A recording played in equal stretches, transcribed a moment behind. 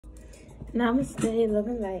Namaste, love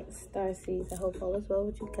and light, starseeds. I hope all is well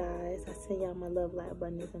with you guys. I send y'all my love, light,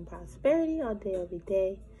 abundance, and prosperity all day, every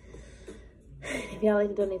day. If y'all like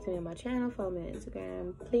to donate to me on my channel, follow me on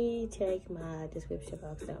Instagram. Please check my description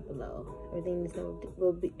box down below. Everything you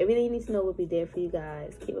need to know will be there for you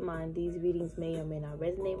guys. Keep in mind, these readings may or may not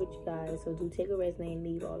resonate with you guys, so do take a resonate and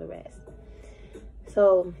leave all the rest.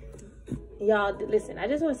 So, y'all, listen, I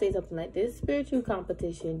just want to say something like this. Spiritual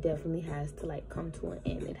competition definitely has to come to an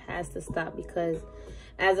end. It has to stop, because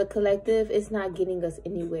as a collective, it's not getting us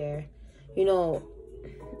anywhere. You know,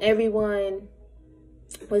 everyone,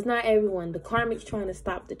 well, it's not everyone. The karmic's trying to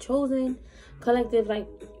stop the chosen collective. Like,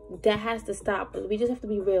 that has to stop. But we just have to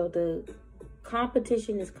be real. The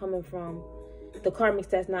competition is coming from the karmics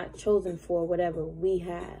that's not chosen for whatever we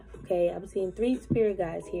have. Okay, I'm seeing 3 spirit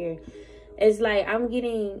guides here. It's like I'm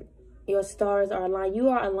getting your stars are aligned. You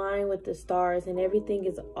are aligned with the stars, and everything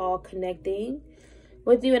is all connecting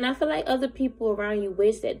with you. And I feel like other people around you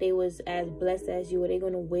wish that they was as blessed as you, or they're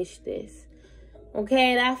going to wish this.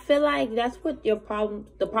 Okay, and I feel like that's what your problem,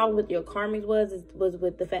 the problem with your karmics was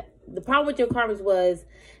with the fact, the problem with your karmics was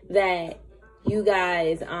that you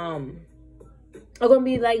guys are going to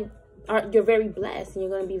be like, you're very blessed and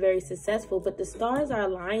you're going to be very successful, but the stars are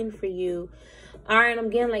aligned for you. All right, I'm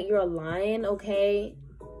getting like you're a lion, okay?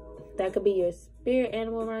 That could be your spirit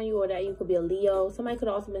animal around you, or that you could be a Leo. Somebody could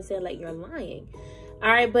also been saying like you're lying. All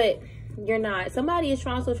right, but you're not. Somebody is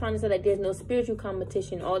also trying to say like there's no spiritual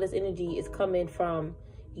competition. All this energy is coming from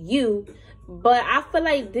you. But I feel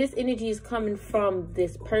like this energy is coming from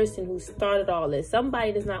this person who started all this.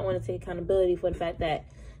 Somebody does not want to take accountability for the fact that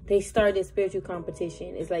they started spiritual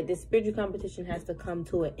competition. It's like this spiritual competition has to come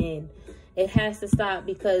to an end. It has to stop,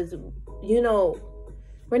 because, you know,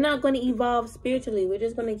 we're not going to evolve spiritually. We're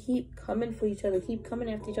just going to keep coming for each other, keep coming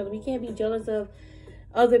after each other. We can't be jealous of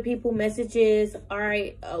other people's messages. All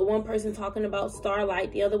right, one person talking about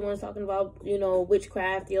starlight, the other one's talking about, you know,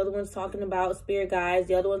 witchcraft, the other one's talking about spirit guides,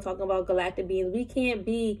 the other one's talking about galactic beings. We can't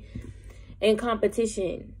be in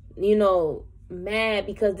competition, you know, mad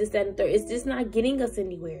because this, that, and the third. It's just not getting us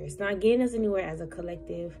anywhere. It's not getting us anywhere as a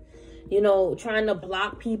collective. You know, trying to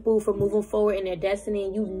block people from moving forward in their destiny,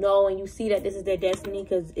 and you know, and you see that this is their destiny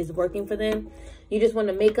because it's working for them. You just want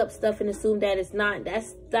to make up stuff and assume that it's not.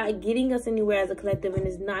 That's not getting us anywhere as a collective, and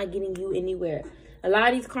it's not getting you anywhere. A lot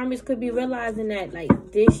of these karmics could be realizing that,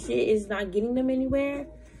 like, this shit is not getting them anywhere.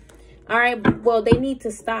 All right, well, they need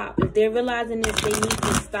to stop. If they're realizing this, they need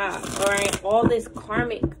to stop. All right, all this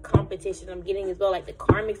karmic competition I'm getting as well, like the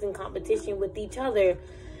karmics in competition with each other.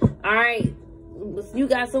 All right. You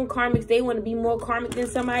got some karmics, they want to be more karmic than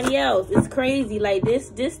somebody else. It's crazy. Like,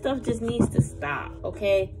 this stuff just needs to stop,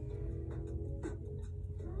 okay?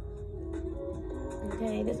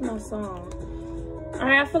 Okay, this is my song. All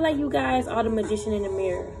right, I feel like you guys are the magician in the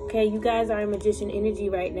mirror, okay? You guys are in magician energy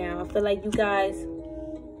right now. I feel like you guys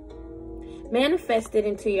manifested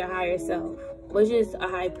into your higher self, which is a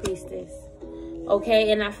high priestess.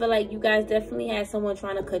 Okay, and I feel like you guys definitely had someone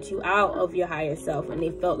trying to cut you out of your higher self, and they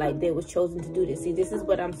felt like they was chosen to do this. See, this is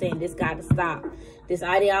what I'm saying. This got to stop. This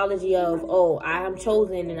ideology of, oh, I am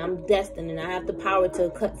chosen and I'm destined and I have the power to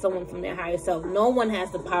cut someone from their higher self. No one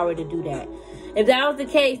has the power to do that. If that was the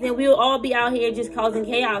case, then we would all be out here just causing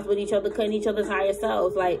chaos with each other, cutting each other's higher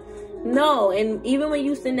selves. Like, no. And even when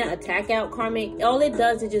you send that attack out, karmic, all it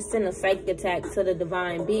does is just send a psychic attack to the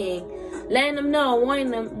divine being, letting them know,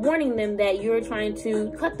 warning them that you're trying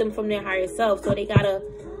to cut them from their higher self. So they gotta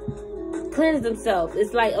cleanse themselves.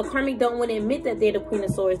 It's like a karmic don't want to admit that they're the Queen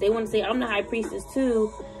of Swords. They want to say, I'm the High Priestess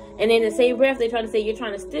too. And in the same breath, they're trying to say, you're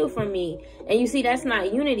trying to steal from me. And you see, that's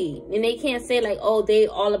not unity. And they can't say like, oh, they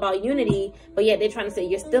all about unity, but yet they're trying to say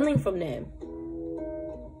you're stealing from them.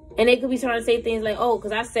 And they could be trying to say things like, oh,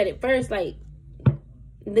 because I said it first. Like,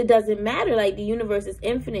 it doesn't matter. Like, the universe is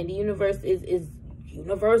infinite. The universe is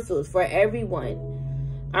universal. It's for everyone.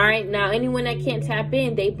 All right. Now, anyone that can't tap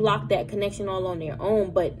in, they block that connection all on their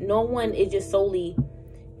own. But no one is just solely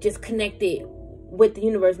just connected with the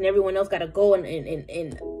universe, and everyone else got to go and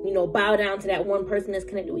you know, bow down to that one person that's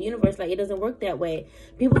connected with the universe. Like, it doesn't work that way.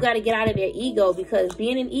 People got to get out of their ego, because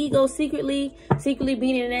being an ego secretly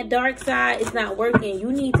being in that dark side, it's not working.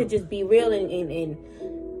 You need to just be real and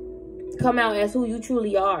come out as who you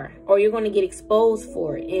truly are, or you're going to get exposed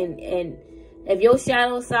for it. And if your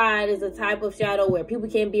shadow side is a type of shadow where people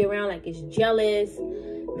can't be around, like it's jealous,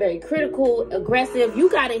 very critical, aggressive, you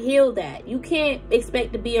got to heal that. You can't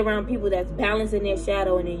expect to be around people that's balanced in their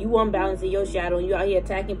shadow, and then you unbalanced in your shadow, and you out here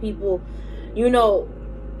attacking people, you know,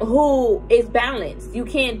 who is balanced. You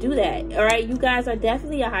can't do that. All right, you guys are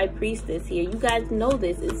definitely a high priestess here. You guys know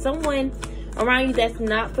this. It's someone around you that's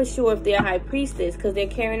not for sure if they're a high priestess, because they're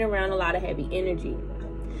carrying around a lot of heavy energy.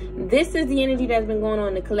 This is the energy that's been going on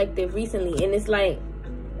in the collective recently, and it's like,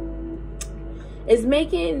 it's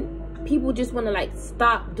making people just want to like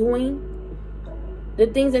stop doing the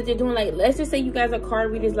things that they're doing. Like, let's just say you guys are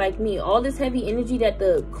card readers like me. All this heavy energy that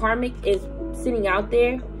the karmic is sitting out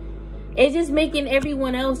there, it's just making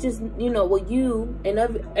everyone else just, you know, well, you and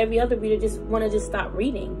every other reader just want to just stop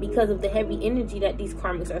reading because of the heavy energy that these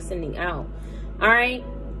karmics are sending out. All right.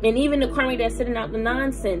 And even the karmic that's sending out the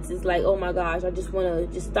nonsense is like, oh my gosh, I just want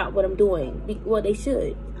to just stop what I'm doing. Well, they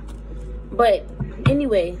should. But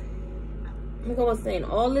anyway, like I was saying,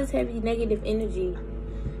 all this heavy negative energy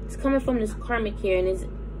is coming from this karmic here, and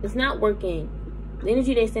it's not working. The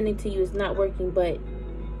energy they're sending to you is not working, but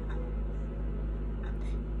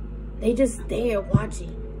they just there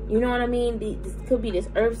watching. You know what I mean? This could be this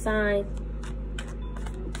earth sign.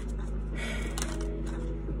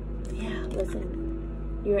 Yeah, listen.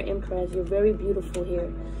 You're an empress. You're very beautiful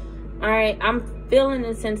here. All right, I'm feeling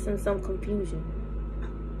and sensing some confusion.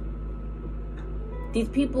 These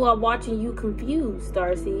people are watching you confused,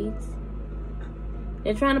 starseeds.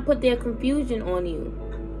 They're trying to put their confusion on you.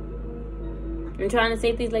 And trying to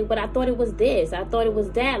say things like, but I thought it was this. I thought it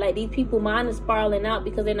was that. Like, these people mind is spiraling out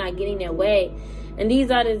because they're not getting their way. And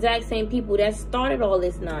these are the exact same people that started all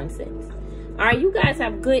this nonsense. All right, you guys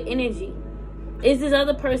have good energy. It's this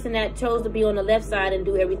other person that chose to be on the left side and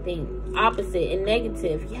do everything opposite and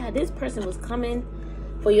negative. Yeah, this person was coming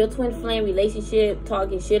for your twin flame relationship,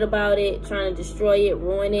 talking shit about it, trying to destroy it,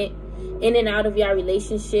 ruin it, in and out of your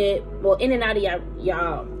relationship. Well, in and out of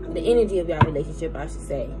y'all, the energy of your relationship, I should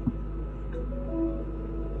say.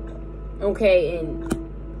 Okay,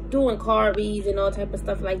 and doing card reads and all type of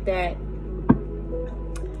stuff like that.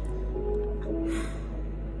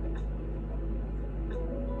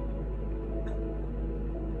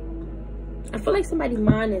 I feel like somebody's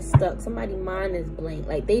mind is stuck. Somebody's mind is blank.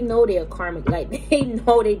 Like, they know they're karmic. Like, they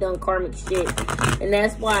know they done karmic shit. And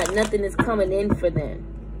that's why nothing is coming in for them.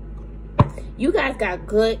 You guys got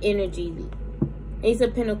good energy. Ace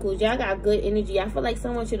of Pentacles. Y'all got good energy. I feel like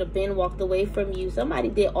someone should have been walked away from you. Somebody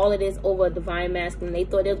did all of this over a divine masculine. They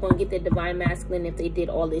thought they were going to get their divine masculine if they did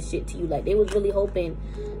all this shit to you. Like, they was really hoping,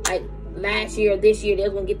 like, last year or this year, they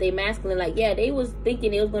was going to get their masculine. Like, yeah, they was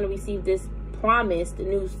thinking they was going to receive this promise, the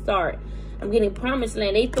new start. I'm getting promised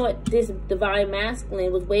land. They thought this divine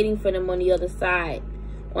masculine was waiting for them on the other side,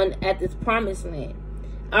 at this promised land.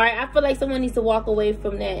 All right, I feel like someone needs to walk away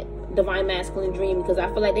from that divine masculine dream, because I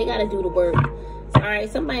feel like they got to do the work. All right,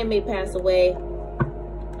 somebody may pass away.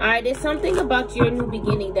 All right, there's something about your new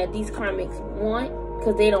beginning that these karmics want,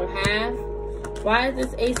 because they don't have. Why is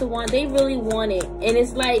this Ace of Wands? They really want it. And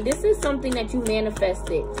it's like, this is something that you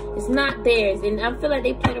manifested. It's not theirs. And I feel like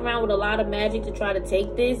they played around with a lot of magic to try to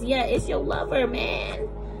take this. Yeah, it's your lover, man.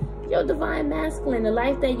 Your divine masculine. The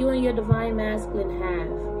life that you and your divine masculine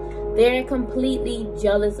have. They're completely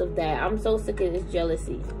jealous of that. I'm so sick of this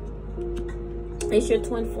jealousy. It's your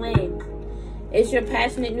twin flame. It's your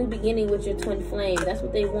passionate new beginning with your twin flame. That's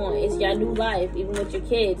what they want. It's your new life, even with your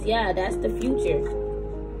kids. Yeah, that's the future.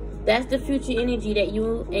 That's the future energy that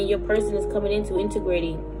you and your person is coming into,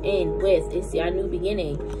 integrating in with. It's your new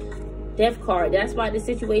beginning. Death card. That's why the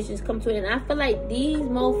situations come to it. And I feel like these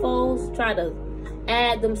mofos try to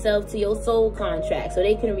add themselves to your soul contract so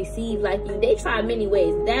they can receive like you. They try many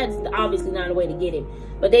ways. That's obviously not a way to get it.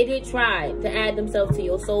 But they did try to add themselves to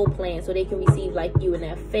your soul plan so they can receive like you, and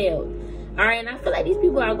that failed. All right, and I feel like these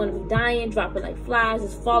people are going to be dying, dropping like flies,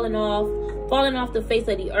 just falling off the face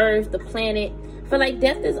of the earth, the planet. I feel like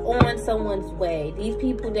death is on someone's way. These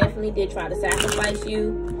people definitely did try to sacrifice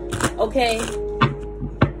you, okay,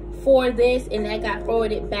 for this, and that got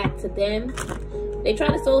forwarded back to them. They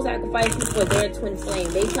tried to soul sacrifice you for their twin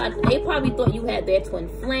flame. They probably thought you had their twin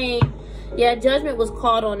flame. Yeah, judgment was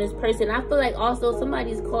called on this person. I feel like also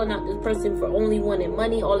somebody's calling out this person for only wanting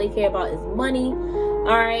money. All they care about is money.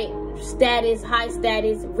 All right, status, high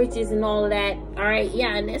status, riches, and all of that. All right,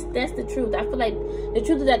 yeah, and that's the truth. I feel like the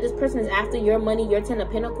truth is that this person is after your money, your 10 of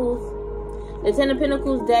Pentacles. The 10 of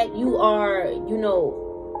Pentacles that you are, you know,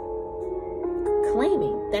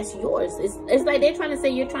 claiming. That's yours. It's like they're trying to say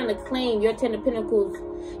you're trying to claim your 10 of Pentacles.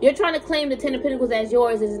 You're trying to claim the 10 of Pentacles as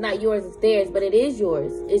yours. It's not yours, it's theirs, but it is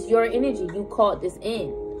yours. It's your energy. You called this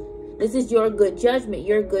in. This is your good judgment,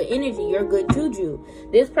 your good energy, your good juju.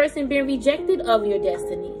 This person been rejected of your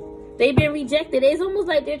destiny. They've been rejected. It's almost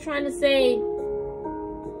like they're trying to say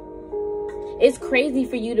it's crazy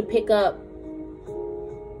for you to pick up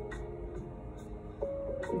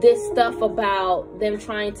this stuff about them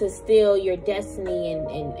trying to steal your destiny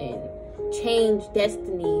and change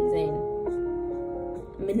destinies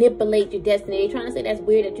and manipulate your destiny. They're trying to say that's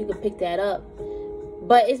weird that you can pick that up.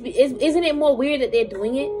 But isn't it more weird that they're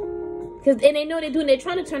doing it? And they know they're doing it. They're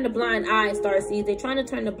trying to turn the blind eye, Starseeds. They're trying to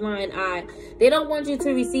turn the blind eye. They don't want you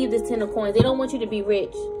to receive this 10 of coins. They don't want you to be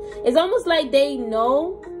rich. It's almost like they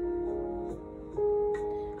know.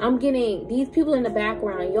 I'm getting these people in the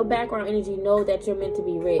background. Your background energy know that you're meant to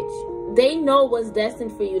be rich. They know what's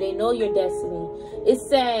destined for you. They know your destiny. It's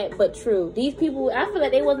sad, but true. These people, I feel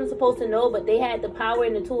like they wasn't supposed to know, but they had the power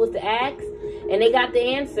and the tools to ask. And they got the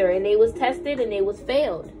answer. And they was tested and they was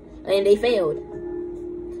failed. And they failed.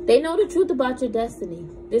 They know the truth about your destiny.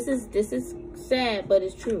 This is sad, but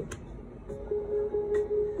it's true.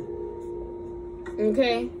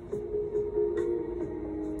 Okay?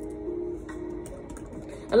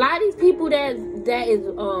 A lot of these people that is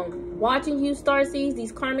watching you, Starseeds,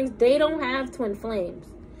 these karmics, they don't have twin flames.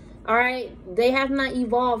 Alright? They have not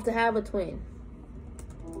evolved to have a twin.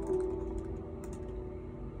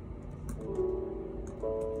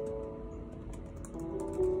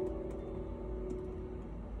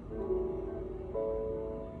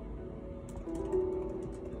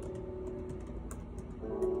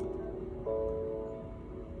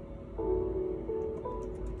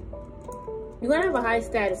 You're gonna have a high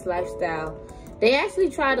status lifestyle. They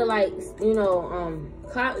actually try to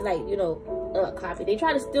copy. They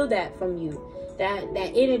try to steal that from you. That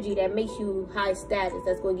energy that makes you high status.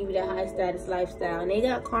 That's gonna give you that high status lifestyle. And they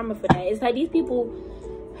got karma for that. It's like these people.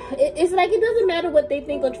 It's like it doesn't matter what they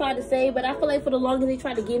think or try to say, but I feel like for the longest they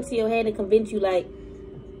try to get into your head and convince you like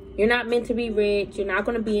you're not meant to be rich. You're not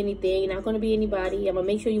going to be anything. You're not going to be anybody. I'm going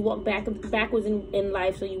to make sure you walk backwards in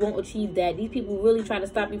life so you won't achieve that. These people really try to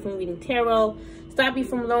stop you from reading tarot, stop you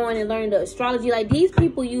from learning the astrology. Like, these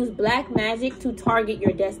people use black magic to target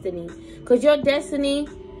your destiny. Because your destiny,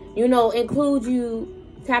 you know, includes you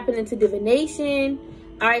tapping into divination.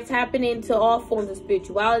 All right, tapping into all forms of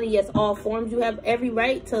spirituality. Yes, all forms. You have every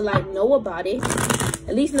right to, like, know about it.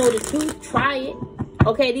 At least know the truth. Try it.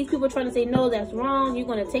 Okay, these people are trying to say, no, that's wrong. You're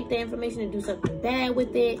going to take the information and do something bad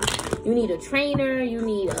with it. You need a trainer. You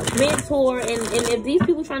need a mentor. And if these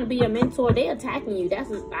people trying to be your mentor, they attacking you. That's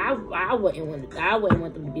I wouldn't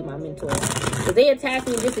want them to be my mentor. If they attack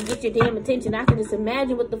me just to get your damn attention, I can just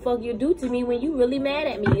imagine what the fuck you do to me when you really mad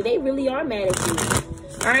at me. They really are mad at you.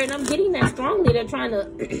 All right, and I'm getting that strongly. They're trying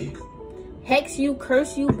to hex you,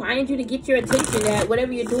 curse you, bind you to get your attention that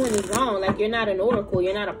whatever you're doing is wrong. Like, you're not an oracle.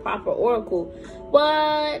 You're not a proper oracle.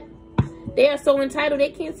 But they are so entitled. They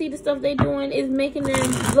can't see the stuff they're doing is making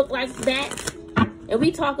them look like that. And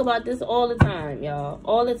we talk about this all the time, y'all.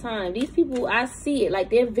 All the time. These people, I see it. Like,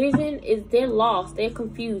 their vision is, they're lost. They're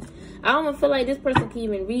confused. I don't feel like this person can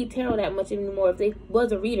even read tarot that much anymore if they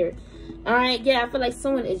was a reader. All right? Yeah, I feel like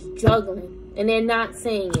someone is juggling. And they're not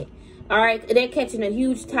saying it. All right? They're catching a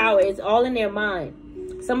huge tower. It's all in their mind.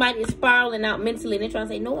 Somebody is spiraling out mentally. And they're trying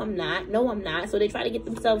to say, no, I'm not. No, I'm not. So they try to get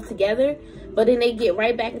themselves together. But then they get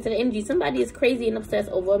right back into the energy. Somebody is crazy and obsessed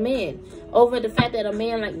over a man. Over the fact that a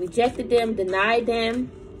man, like, rejected them, denied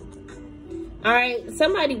them. All right?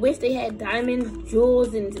 Somebody wish they had diamond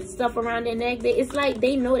jewels and stuff around their neck. It's like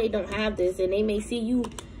they know they don't have this. And they may see you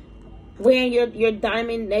wearing your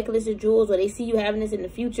diamond necklace or jewels. Or they see you having this in the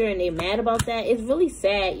future. And they're mad about that. It's really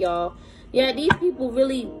sad, y'all. Yeah, these people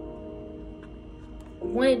really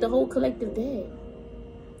wanted the whole collective dead.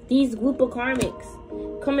 These group of karmics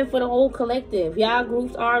coming for the whole collective. Y'all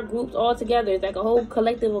groups, our groups, all together. It's like a whole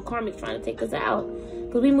collective of karmics trying to take us out.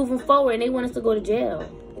 Because we moving forward and they want us to go to jail.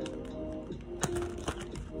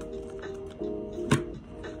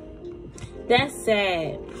 That's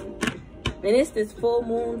sad. And it's this full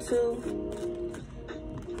moon too.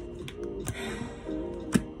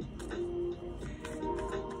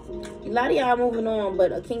 A lot of y'all moving on,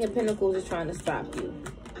 but a King of Pentacles is trying to stop you.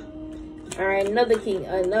 All right, another king.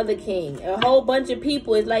 A whole bunch of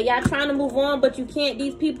people. It's like y'all trying to move on, but you can't.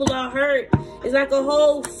 These people are hurt. It's like a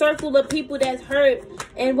whole circle of people that's hurt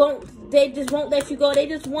and they just won't let you go. They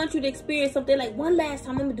just want you to experience something. Like, one last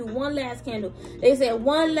time, I'm gonna do one last candle. They said,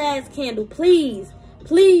 one last candle, please,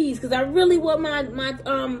 please, because I really want my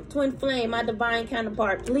twin flame, my divine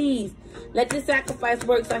counterpart. Please let this sacrifice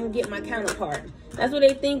work so I can get my counterpart. That's what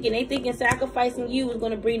they thinking. They thinking sacrificing you is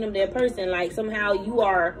gonna bring them their person. Like, somehow you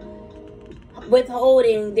are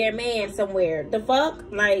withholding their man somewhere. The fuck?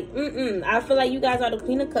 Like, I feel like you guys are the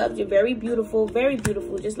Queen of Cups. You're very beautiful,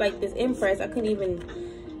 just like this Empress. I couldn't even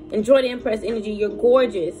enjoy the Empress energy. You're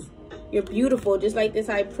gorgeous, you're beautiful, just like this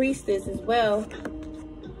High Priestess as well.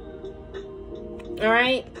 All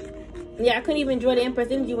right, yeah, I couldn't even enjoy the Empress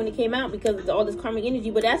energy when it came out because of all this karmic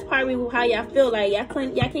energy. But that's probably how y'all feel. Like, y'all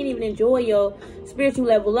can't even enjoy your spiritual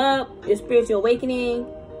level up, your spiritual awakening.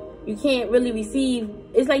 You can't really receive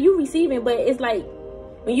it's like you receiving, but it's like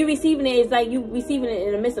when you receiving it, it's like you receiving it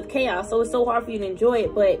in the midst of chaos. So it's so hard for you to enjoy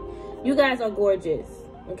it. But you guys are gorgeous.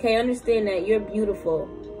 Okay, understand that you're beautiful.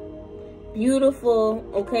 Beautiful,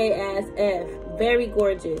 okay, as F. Very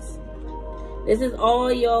gorgeous. This is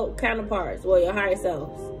all your counterparts, well, your higher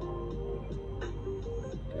selves.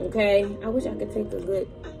 Okay, I wish I could take a good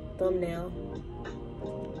thumbnail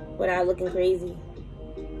without looking crazy.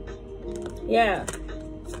 Yeah.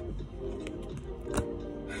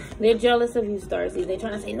 They're jealous of you, Starseed. They're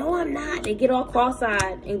trying to say, no, I'm not. They get all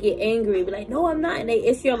cross-eyed and get angry. Be like, no, I'm not. And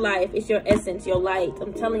it's your life. It's your essence, your light.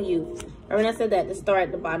 I'm telling you. Or when I said that, the star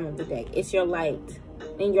at the bottom of the deck. It's your light.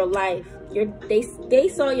 In your life. They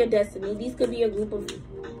saw your destiny. These could be a group of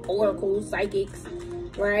oracles, psychics,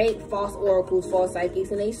 right? False oracles, false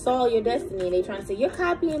psychics. And they saw your destiny. And they trying to say, you're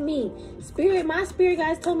copying me. My spirit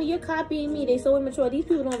guys told me you're copying me. They so immature. These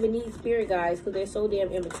people don't even need spirit guys because they're so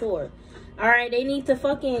damn immature. All right, they need to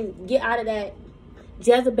fucking get out of that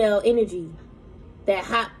Jezebel energy, that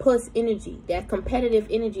hot puss energy, that competitive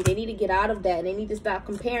energy. They need to get out of that. And they need to stop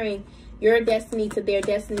comparing your destiny to their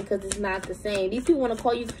destiny because it's not the same. These people want to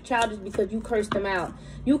call you childish because you cursed them out.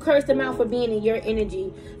 You cursed them out for being in your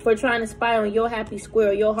energy, for trying to spy on your happy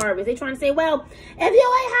squirrel, your harvest. They trying to say, well, if you ain't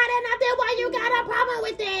had nothing, why you got a problem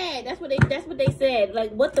with that? That's what they said.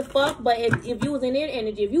 Like, what the fuck? But if you was in their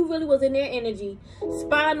energy, if you really was in their energy,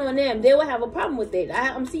 spying on them, they would have a problem with it.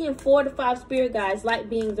 I'm seeing 4 to 5 spirit guides, light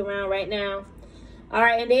beings around right now. All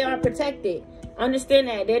right, and they are protected. Understand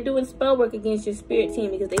that they're doing spell work against your spirit team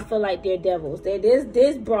because they feel like they're devils. This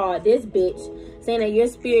bitch saying that your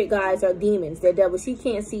spirit guides are demons. They're devils. She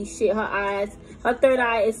can't see shit. Her eyes, her third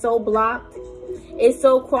eye is so blocked. It's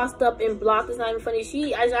so crossed up and blocked. It's not even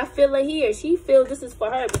funny. I feel it here. She feels this is for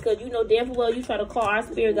her because you know damn well you try to call our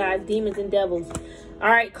spirit guides demons and devils. All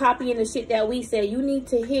right, copying the shit that we say. You need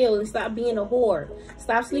to heal and stop being a whore.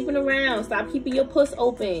 Stop sleeping around. Stop keeping your puss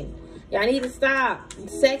open. Y'all need to stop.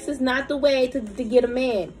 Sex is not the way to get a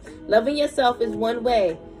man. Loving yourself is one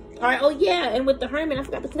way. All right. Oh, yeah. And with the Hermit, I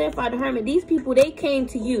forgot to clarify the Hermit. These people, they came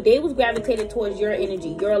to you. They was gravitated towards your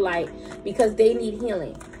energy, your light, because they need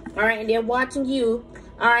healing. All right. And they're watching you.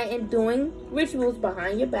 All right. And doing rituals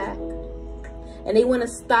behind your back. And they want to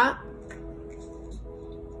stop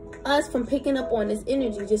us from picking up on this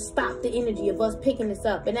energy. Just stop the energy of us picking this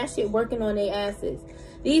up. And that shit working on their asses.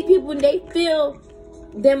 These people, they feel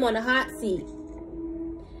them on a hot seat.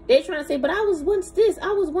 They're trying to say, but I was once this,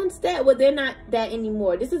 I was once that. Well, they're not that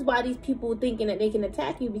anymore. This is why these people thinking that they can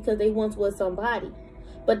attack you because they once was somebody.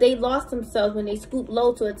 But they lost themselves when they scoop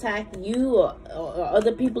low to attack you or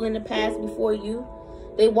other people in the past before you.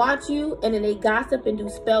 They watch you and then they gossip and do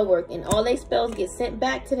spell work. And all their spells get sent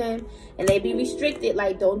back to them. And they be restricted.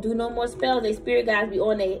 Like, don't do no more spells. They spirit guys be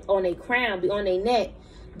on their crown, be on their neck.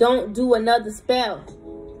 Don't do another spell.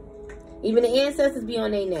 Even the ancestors be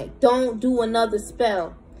on their neck. Don't do another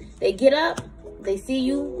spell. They get up. They see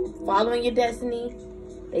you following your destiny.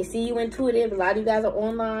 They see you intuitive. A lot of you guys are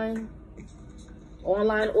online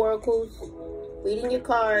oracles, reading your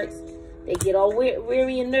cards. They get all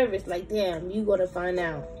weary and nervous. Like, damn, you gonna find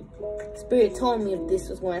out. Spirit told me if this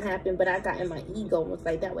was going to happen, but I got in my ego and was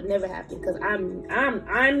like, that would never happen because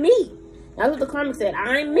I'm me. That's what the karmic said.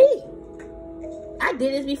 I'm me. I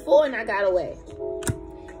did this before and I got away.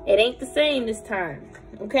 It ain't the same this time.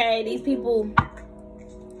 Okay, these people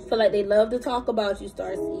feel like they love to talk about you,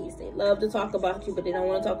 Starseeds. They love to talk about you, but they don't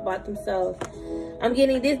want to talk about themselves. I'm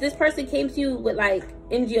getting this person came to you with like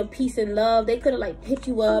energy of peace and love. They could have like picked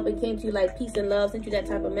you up and came to you like peace and love, sent you that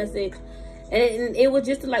type of message. And it was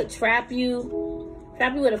just to like trap you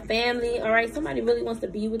with a family. All right, somebody really wants to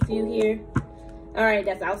be with you here. All right,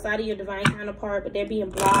 that's outside of your divine counterpart, but they're being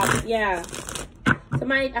blocked. Yeah,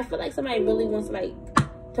 I feel like somebody really wants like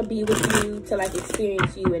to be with you, to like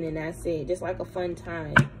experience you, and then that's it. Just like a fun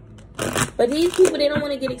time. But these people, they don't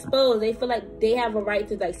want to get exposed. They feel like they have a right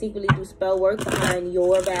to like secretly do spell work behind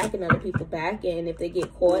your back and other people's back. And if they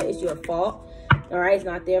get caught, it's your fault. All right, it's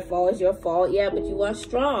not their fault, it's your fault. Yeah, but you are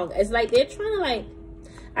strong. It's like they're trying to like,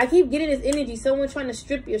 I keep getting this energy. Someone trying to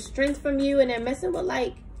strip your strength from you, and they're messing with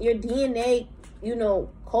like your DNA, you know,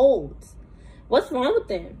 codes. What's wrong with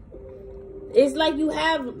them? It's like you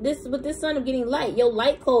have this with this son of getting light, your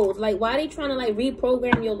light codes. Like, why are they trying to like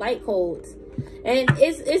reprogram your light codes? And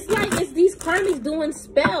it's like it's these karmics doing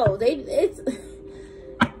spells.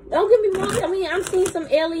 Don't get me wrong. I mean, I'm seeing some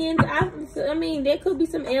aliens. I mean, there could be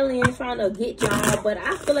some aliens trying to get y'all, but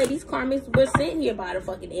I feel like these karmics were sent here by the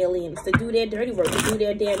fucking aliens to do their dirty work, to do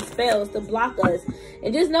their damn spells, to block us.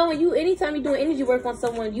 And just knowing anytime you're doing energy work on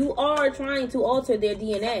someone, you are trying to alter their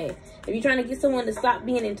DNA. If you're trying to get someone to stop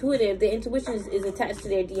being intuitive, their intuition is attached to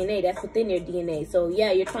their DNA. That's within their DNA. So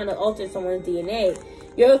yeah, you're trying to alter someone's DNA.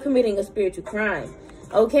 You're committing a spiritual crime.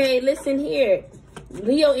 Okay, listen here.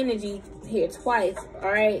 Leo energy here twice.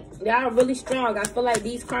 All right, y'all are really strong. I feel like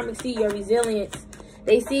these karmics see your resilience.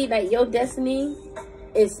 They see that your destiny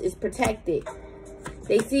is protected.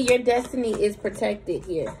 They see your destiny is protected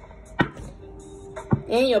here,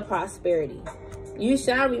 and your prosperity. You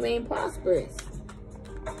shall remain prosperous.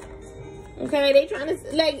 Okay, they trying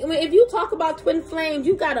to, like, if you talk about twin flames,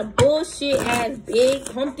 you got a bullshit ass big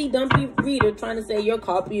Humpty Dumpty reader trying to say you're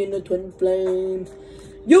copying the twin flames.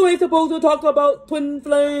 You ain't supposed to talk about twin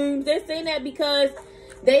flames. They're saying that because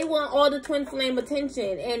they want all the twin flame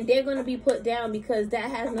attention, and they're going to be put down because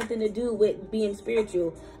that has nothing to do with being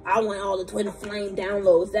spiritual. I want all the twin flame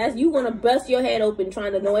downloads. That's, you want to bust your head open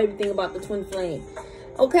trying to know everything about the twin flame.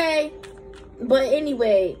 Okay? But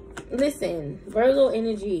anyway, listen, Virgo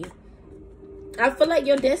energy. I feel like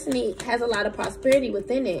your destiny has a lot of prosperity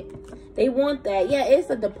within it. They want that. Yeah, it's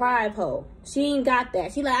a deprived hoe. She ain't got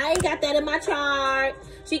that. She like, I ain't got that in my chart.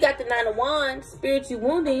 She got the 9 of Wands, spiritual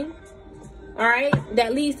wounding. All right,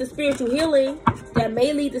 that leads to spiritual healing. That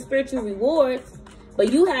may lead to spiritual rewards.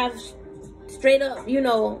 But you have straight up, you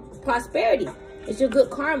know, prosperity. It's your good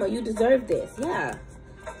karma. You deserve this. Yeah.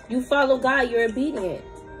 You follow God. You're obedient.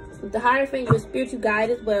 With the Hierophant, you're a spiritual guide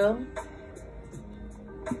as well.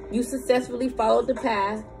 You successfully followed the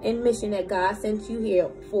path and mission that God sent you here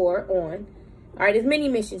for on. All right, there's many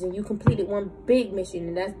missions, and you completed one big mission,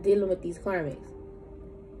 and that's dealing with these karmics.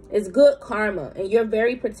 It's good karma, and you're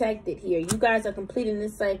very protected here. You guys are completing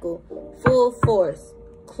this cycle full force.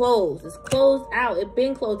 Closed. It's closed out. It's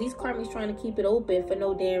been closed. These karmics trying to keep it open for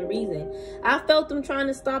no damn reason. I felt them trying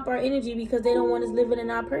to stop our energy because they don't want us living in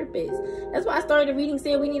our purpose. That's why I started reading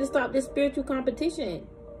saying we need to stop this spiritual competition.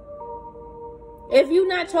 If you're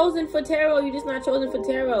not chosen for tarot, you're just not chosen for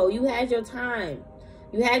tarot. You had your time.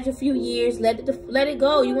 You had your few years. Let it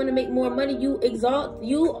go. You want to make more money. You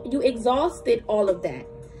exhausted all of that.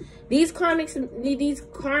 These karmic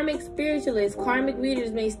spiritualists, karmic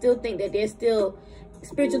readers may still think that they're still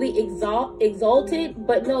spiritually exalted,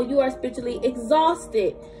 but no, you are spiritually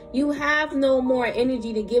exhausted. You have no more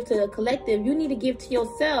energy to give to the collective. You need to give to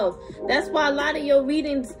yourself. That's why a lot of your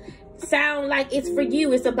readings sound like it's for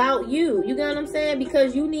you. It's about you. You get what I'm saying?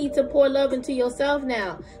 Because you need to pour love into yourself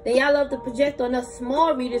now. Then y'all love to project on us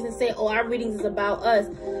small readers and say, oh, our readings is about us.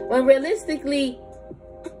 When realistically,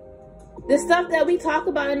 the stuff that we talk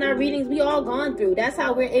about in our readings, we all gone through. That's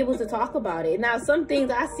how we're able to talk about it. Now, some things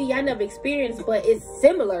I see I never experienced, but it's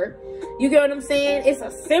similar. You get what I'm saying? It's a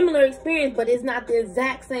similar experience, but it's not the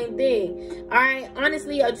exact same thing. All right?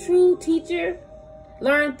 Honestly, a true teacher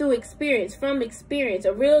learn through experience, from experience.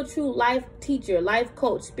 A real true life teacher, life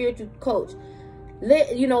coach, spiritual coach.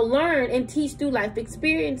 Learn and teach through life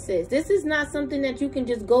experiences. This is not something that you can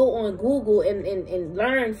just go on Google and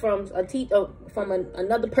learn from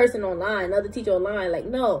another person online, another teacher online. Like,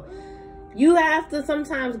 no. You have to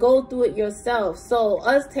sometimes go through it yourself. So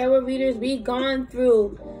us tarot readers, we've gone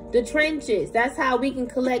through the trenches. That's how we can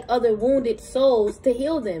collect other wounded souls to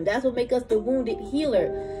heal them. That's what makes us the wounded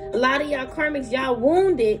healer. A lot of y'all karmics, y'all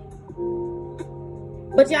wounded,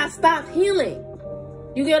 but y'all stopped healing.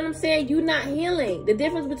 You get what I'm saying? You're not healing. The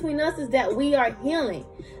difference between us is that we are healing.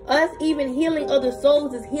 Us even healing other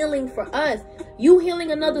souls is healing for us. You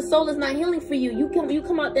healing another soul is not healing for you. You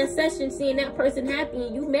come out that session seeing that person happy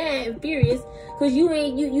and you mad and furious because you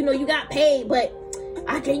got paid, but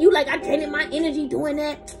I traded my energy doing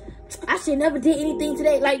that. I should never did anything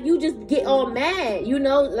today. Like, you just get all mad,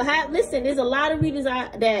 Listen, there's a lot of readers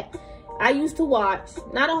that I used to watch,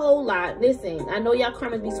 not a whole lot. Listen, I know y'all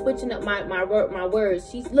karmas be switching up my words.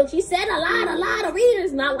 She said a lot of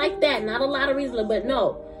readers, not like that, not a lot of readers, but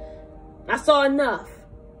no, I saw enough.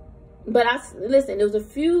 But listen, there was a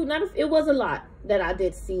few, it was a lot that I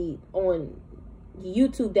did see on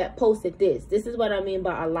YouTube that posted this. This is what I mean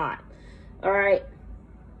by a lot. All right.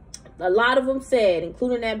 A lot of them said,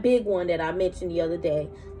 including that big one that I mentioned the other day,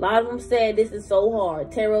 a lot of them said this is so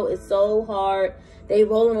hard. Tarot is so hard. They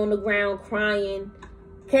rolling on the ground crying,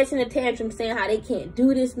 catching a tantrum, saying how they can't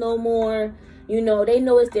do this no more. They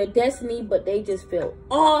know it's their destiny, but they just feel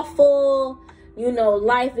awful. You know,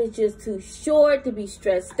 life is just too short to be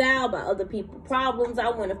stressed out by other people's problems. I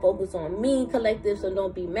want to focus on me, collective, so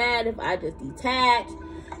don't be mad if I just detach.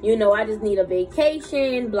 You know, I just need a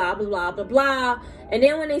vacation, blah, blah, blah, blah, blah. And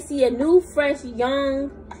then when they see a new, fresh, young,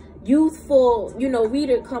 youthful, you know,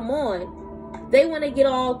 reader come on, they want to get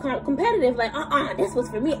all competitive. Like, this was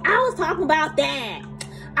for me. I was talking about that.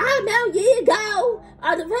 I know a year ago,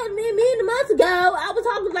 me and a month ago, I was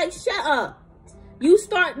talking, like, shut up. You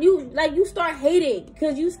start hating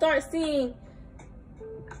because you start seeing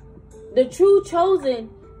the true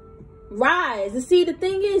chosen rise. And see, the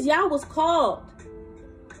thing is, y'all was called.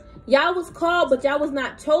 Y'all was called, but y'all was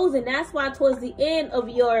not chosen. That's why towards the end of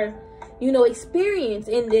your, you know, experience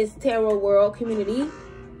in this tarot world community,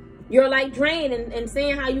 you're like drained and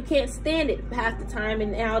saying how you can't stand it half the time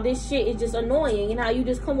and how this shit is just annoying and how you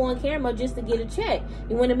just come on camera just to get a check.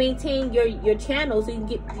 You want to maintain your channel so you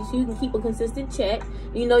can keep a consistent check.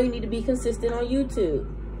 You know you need to be consistent on YouTube.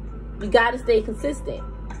 You got to stay consistent.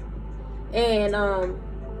 And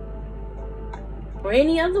or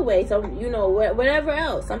any other way. So, you know, whatever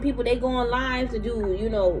else. Some people, they go on live to do, you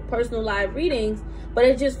know, personal live readings, but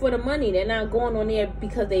it's just for the money. They're not going on there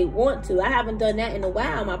because they want to. I haven't done that in a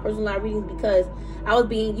while, my personal live readings, because I was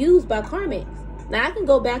being used by karmics. Now, I can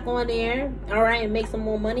go back on there, all right, and make some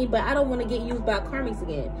more money, but I don't want to get used by karmics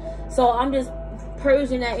again. So I'm just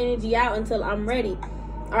purging that energy out until I'm ready.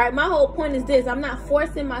 All right, my whole point is this. I'm not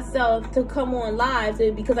forcing myself to come on live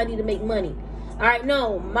because I need to make money. All right,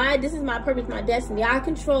 no, this is my purpose, my destiny. I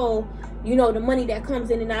control, you know, the money that comes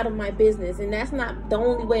in and out of my business. And that's not the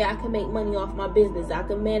only way I can make money off my business. I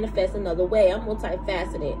can manifest another way. I'm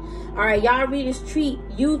multifaceted. All right, y'all readers treat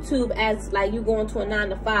YouTube as like you going to a 9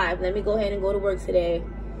 to 5. Let me go ahead and go to work today.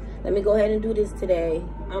 Let me go ahead and do this today.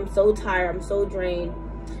 I'm so tired. I'm so drained.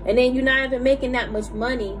 And then you're not even making that much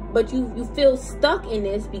money, but you feel stuck in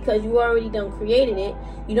this because you already done created it.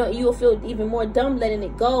 You know, you'll feel even more dumb letting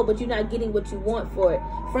it go, but you're not getting what you want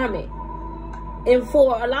from it. And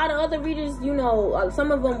for a lot of other readers, you know,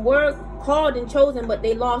 some of them were called and chosen, but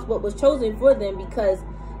they lost what was chosen for them because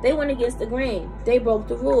they went against the grain. They broke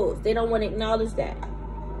the rules. They don't want to acknowledge that.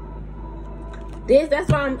 That's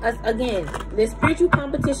why again, this spiritual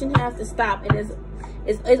competition has to stop, and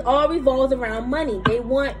it all revolves around money. They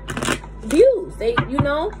want views. You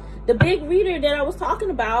know, the big reader that I was talking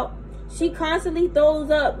about, she constantly throws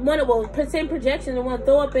up percent projection and want to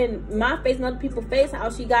throw up in my face and other people's face how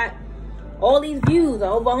she got all these views,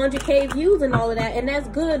 over 100K views and all of that, and that's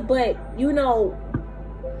good. But you know,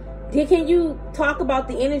 can you talk about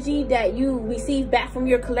the energy that you receive back from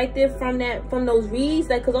your collective from those reads?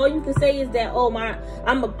 Like, because all you can say is that, oh,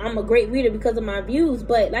 I'm a great reader because of my views.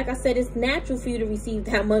 But like I said, it's natural for you to receive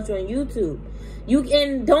that much on YouTube.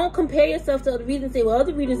 And don't compare yourself to other readers and say, well,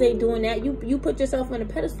 other readers ain't doing that. You put yourself on a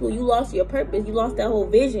pedestal. You lost your purpose. You lost that whole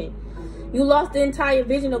vision. You lost the entire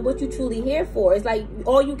vision of what you're truly here for. It's like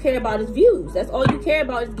all you care about is views. That's all you care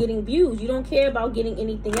about is getting views. You don't care about getting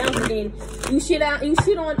anything else. And then you shit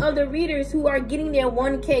on other readers who are getting their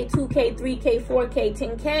 1K, 2K, 3K, 4K,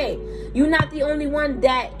 10K. You're not the only one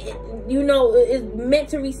that, you know, is meant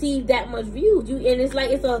to receive that much views. And it's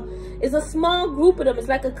like it's a small group of them. It's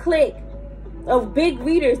like a clique of big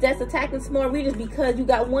readers that's attacking small readers because you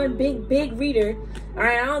got one big reader. All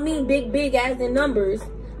right, I don't mean big as in numbers.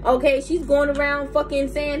 Okay, she's going around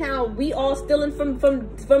fucking saying how we all stealing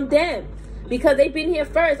from them because they've been here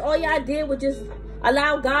first. All y'all did was just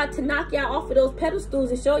allow God to knock y'all off of those pedestals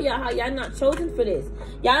and show y'all how y'all not chosen for this.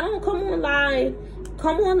 Y'all don't come online,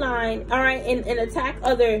 all right, and attack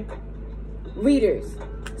other readers,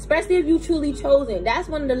 especially if you truly chosen. That's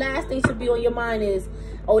one of the last things should be on your mind is,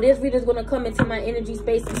 oh, this reader's gonna come into my energy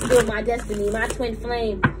space and steal my destiny, my twin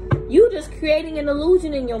flame. You just creating an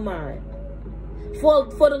illusion in your mind.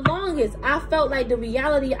 For the longest, I felt like the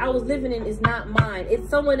reality I was living in is not mine. It's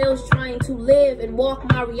someone else trying to live and walk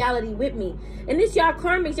my reality with me. And this y'all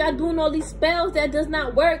karmics, y'all doing all these spells that does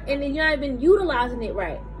not work, and then you're not even utilizing it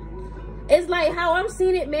right. It's like how I'm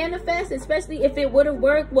seeing it manifest, especially if it would have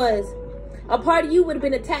worked, was a part of you would have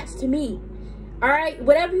been attached to me. All right,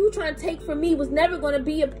 whatever you trying to take from me was never going to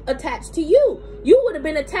be attached to you. You would have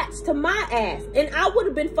been attached to my ass, and I would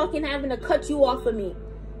have been fucking having to cut you off of me.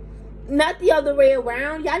 Not the other way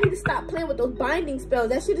around. Y'all need to stop playing with those binding spells.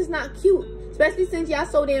 That shit is not cute. Especially since y'all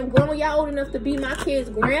so damn grown. Y'all old enough to be my kids'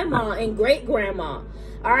 grandma and great-grandma.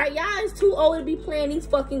 Alright, y'all is too old to be playing these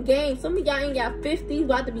fucking games. Some of y'all in y'all 50s,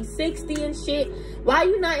 about to be 60 and shit. Why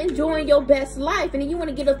you not enjoying your best life? And then you want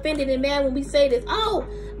to get offended and mad when we say this. Oh,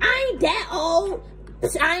 I ain't that old.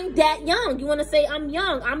 I ain't that young. You want to say I'm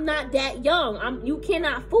young. I'm not that young. You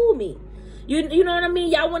cannot fool me. You know what I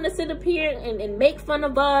mean? Y'all want to sit up here and make fun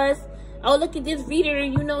of us. oh, look at this reader,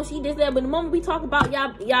 you know, she did that. But the moment we talk about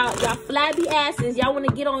y'all flabby asses, y'all want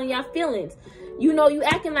to get on y'all feelings. You know, you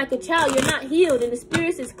acting like a child. You're not healed. And the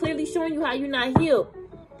spirits is clearly showing you how you're not healed.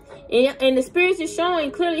 And the spirits is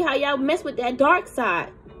showing clearly how y'all mess with that dark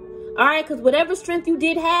side. All right, because whatever strength you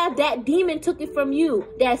did have, that demon took it from you.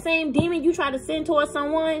 That same demon you try to send towards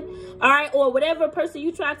someone, all right, or whatever person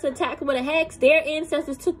you tried to attack with a hex, their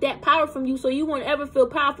ancestors took that power from you, so you won't ever feel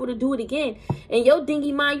powerful to do it again. And your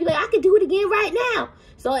dingy mind, you like, I can do it again right now.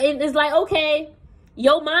 So it's like, okay,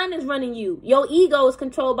 your mind is running you. Your ego is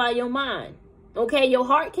controlled by your mind. Okay, your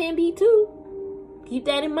heart can be too. Keep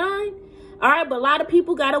that in mind. All right, but a lot of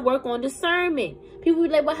people got to work on discernment. People be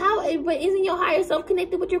like, but how? But isn't your higher self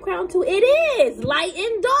connected with your crown too? It is. Light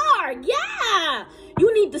and dark. Yeah.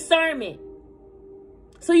 You need discernment.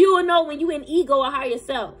 So you will know when you in ego or higher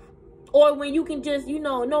self. Or when you can just, you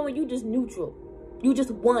know when you just neutral. You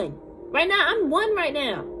just one. Right now, I'm one right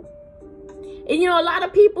now. And you know, a lot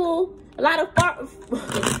of people, a lot of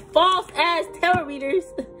false ass tarot readers,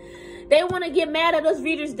 they want to get mad at us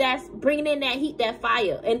readers that's bringing in that heat, that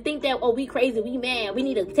fire, and think that, oh, we crazy, we mad, we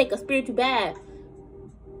need to take a spiritual bath.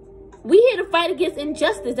 We here to fight against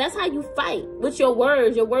injustice. That's how you fight, with your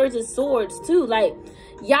words. Your words are swords too. Like,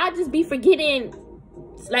 y'all just be forgetting,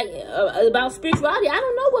 like, about spirituality. I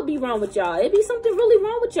don't know what be wrong with y'all. It be something really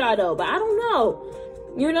wrong with y'all though, but I don't know.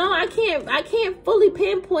 You know, I can't fully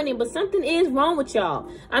pinpoint it, but something is wrong with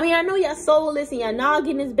y'all. I mean, I know y'all soulless and y'all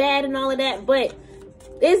noggin is bad and all of that, but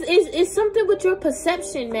it's something with your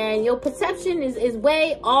perception, man. Your perception is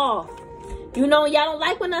way off. You know, y'all don't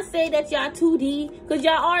like when I say that y'all 2D, because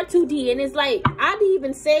y'all are 2D. And it's like, I didn't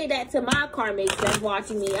even say that to my karmics that's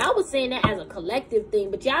watching me. I was saying that as a collective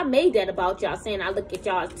thing, but y'all made that about y'all, saying I look at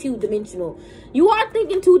y'all as 2-dimensional. You are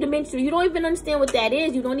thinking 2-dimensional. You don't even understand what that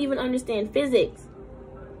is. You don't even understand physics.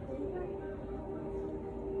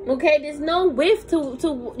 Okay, there's no width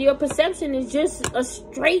to your perception. It's just a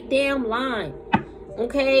straight damn line.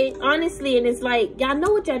 Okay, honestly, and it's like, y'all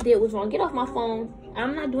know what y'all did was wrong. Get off my phone.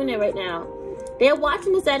 I'm not doing that right now. They're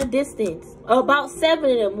watching us at a distance. About 7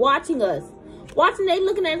 of them watching us. Watching, they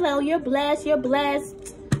looking at us like, oh, you're blessed, you're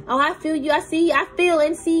blessed. Oh, I feel you, I feel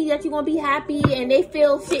and see that you're going to be happy. And they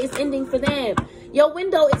feel shit is ending for them. Your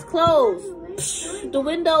window is closed. The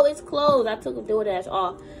window is closed. I took a DoorDash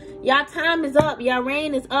off. Y'all time is up. Y'all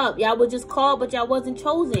reign is up. Y'all were just called, but y'all wasn't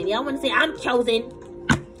chosen. Y'all want to say, I'm chosen.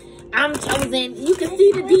 I'm chosen. You can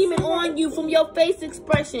see the demon on you from your face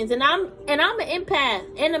expressions. And I'm an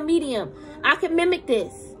empath and a medium. I can mimic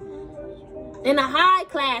this. And a high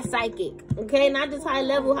class psychic. Okay, not just high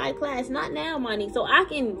level, high class. Not now, money. So I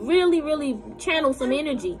can really, really channel some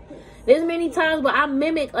energy. There's many times where I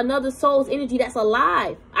mimic another soul's energy that's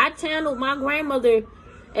alive. I channeled my grandmother,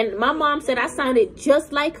 and my mom said I sounded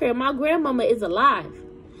just like her. My grandmama is alive.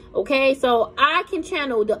 Okay, so I can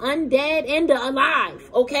channel the undead and the alive.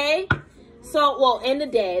 Okay, so, well, and the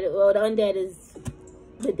dead. Well, the undead is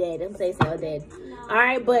the dead. I'm saying so dead. All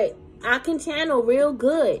right, but I can channel real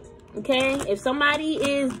good. Okay, if somebody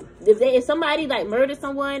like murdered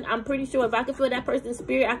someone, I'm pretty sure if I can feel that person's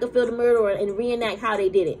spirit, I can feel the murderer and reenact how they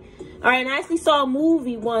did it. All right, and I actually saw a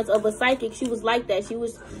movie once of a psychic. She was like that.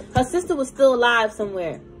 Her sister was still alive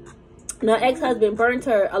somewhere. And her ex-husband burned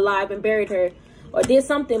her alive and buried her, or did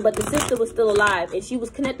something, but the sister was still alive, and she was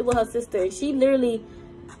connected with her sister, and she literally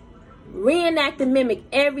reenacted, mimicked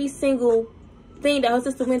every single thing that her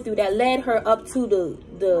sister went through that led her up to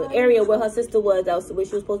the area where her sister was, where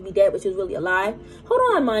she was supposed to be dead, but she was really alive. Hold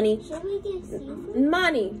on, Money. Should we get seafood?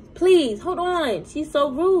 Money, please, hold on. She's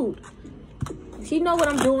so rude. She know what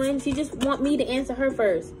I'm doing. She just want me to answer her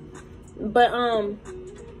first. But,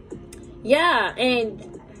 yeah,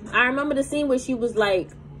 and I remember the scene where she was like,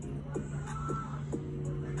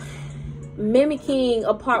 mimicking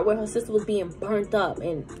a part where her sister was being burnt up,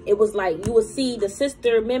 and it was like you would see the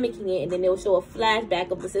sister mimicking it, and then they would show a flashback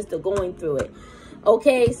of the sister going through it.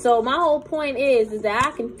 Okay, so my whole point is that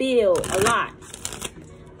I can feel a lot.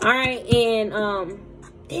 All right, and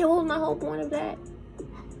damn, what was my whole point of that?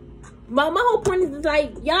 My whole point is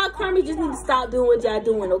like, y'all karma just need to stop doing what y'all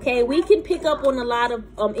doing. Okay, we can pick up on a lot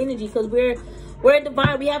of energy because we're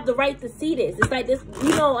divine. We have the right to see this. It's like this, you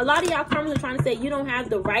know, a lot of y'all karmas are trying to say you don't have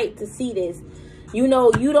the right to see this. You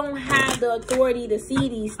know, you don't have the authority to see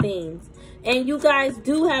these things. And you guys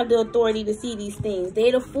do have the authority to see these things.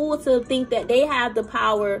 They're the fool to think that they have the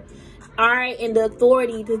power, all right, and the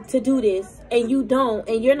authority to do this. And you don't,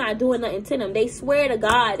 and you're not doing nothing to them. They swear to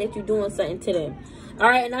God that you're doing something to them. All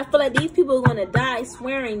right, and I feel like these people are going to die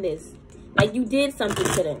swearing this. Like you did something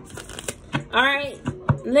to them. All right,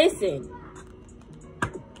 listen.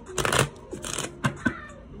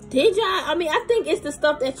 Did y'all? I mean, I think it's the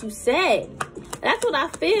stuff that you said. That's what I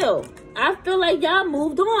feel. I feel like y'all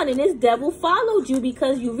moved on and this devil followed you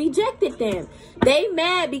because you rejected them. They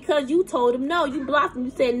mad because you told them no. You blocked them.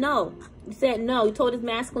 You said no. You said no. You told this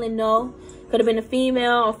masculine no. Could have been a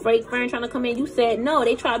female or fake friend trying to come in. You said no.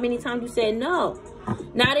 They tried many times. You said no.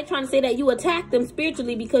 Now they trying to say that you attacked them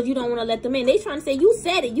spiritually because you don't want to let them in. They trying to say you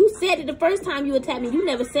said it. You said it the first time you attacked me. You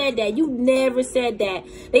never said that. You never said that.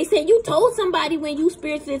 They said you told somebody when you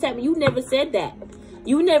spiritually attacked me. You never said that.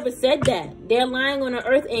 You never said that. They're lying on an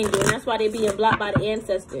earth angel, and that's why they're being blocked by the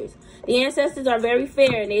ancestors. The ancestors are very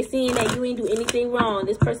fair, and they're seeing that you ain't do anything wrong.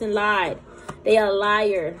 This person lied. They are a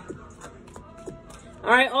liar. All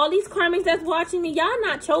right, all these karmics that's watching me, y'all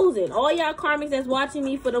not chosen. All y'all karmics that's watching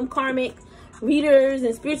me for them karmic readers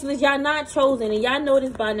and spiritualists, y'all not chosen, and y'all know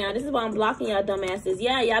this by now. This is why I'm blocking y'all dumbasses.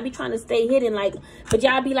 Yeah, y'all be trying to stay hidden, like, but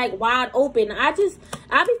y'all be like wide open. I be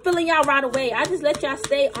feeling y'all right away. I just let y'all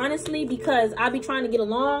stay honestly because I be trying to get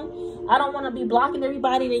along. I don't want to be blocking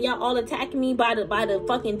everybody and y'all all attacking me by the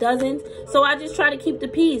fucking dozens. So I just try to keep the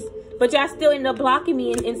peace. But y'all still end up blocking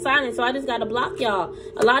me in silence, so I just gotta block y'all.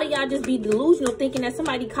 A lot of y'all just be delusional, thinking that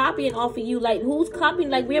somebody copying off of you. Like, who's copying?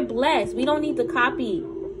 Like, we're blessed. We don't need to copy.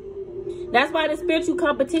 That's why the spiritual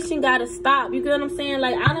competition gotta stop. You get what I'm saying?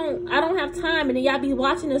 Like, I don't have time, and then y'all be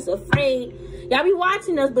watching us afraid. Y'all be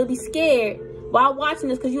watching us, but be scared while watching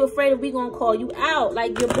us because you're afraid that we gonna call you out.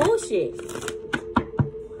 Like, you're bullshit.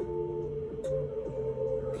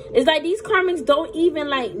 It's like these karmics don't even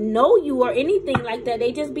like know you or anything like that.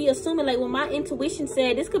 They just be assuming, like, when my intuition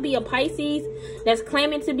said this could be a Pisces that's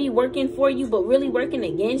claiming to be working for you but really working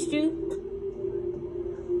against you.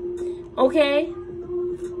 Okay,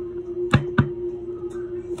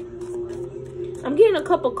 I'm getting a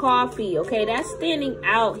cup of coffee. Okay, that's standing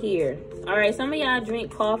out here. All right, some of y'all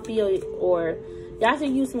drink coffee or y'all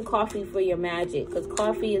should use some coffee for your magic because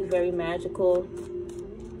coffee is very magical.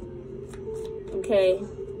 Okay,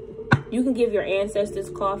 you can give your ancestors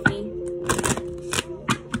coffee,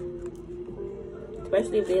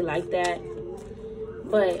 especially if they like that.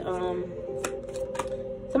 But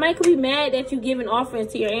somebody could be mad that you giving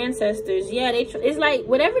offerings to your ancestors. Yeah, it's like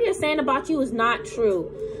whatever they're saying about you is not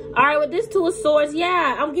true. All right, with this Two of Swords,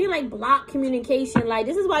 yeah, I'm getting like block communication. Like,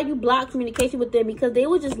 this is why you block communication with them, because they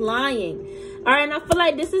were just lying. All right, and I feel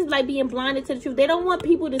like this is like being blinded to the truth. They don't want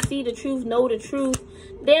people to see the truth, know the truth.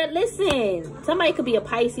 Listen, somebody could be a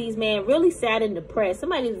Pisces, man, really sad and depressed.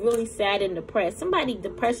 Somebody's really sad and depressed. Somebody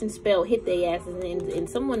depression spell hit their asses, and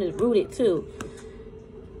someone is rooted too.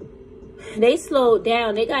 They slowed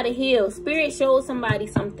down. They got to heal. Spirit showed somebody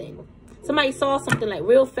something. Somebody saw something like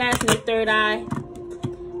real fast in their third eye.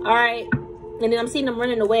 All right, and then I'm seeing them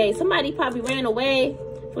running away. Somebody probably ran away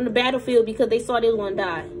from the battlefield because they saw they was gonna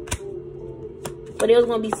die, but they was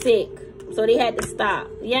gonna be sick, so they had to stop.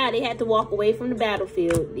 Yeah, they had to walk away from the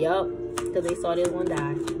battlefield. Yup, because they saw they was gonna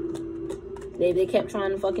die. They kept trying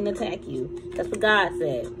to fucking attack you. That's what God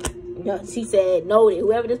said. She said no.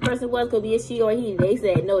 Whoever this person was could be a she or he. They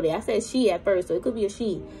said no. I said she at first, so it could be a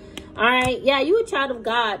she. All right, yeah, you a child of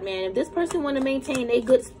God, man. If this person want to maintain a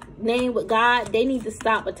good name with God, they need to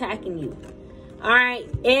stop attacking you. All right,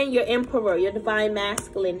 and your emperor, your divine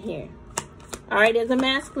masculine here. All right, there's a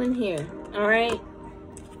masculine here. All right,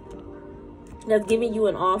 that's giving you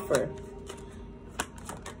an offer.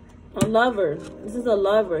 A lover. This is a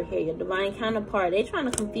lover here, your divine counterpart. They're trying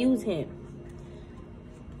to confuse him,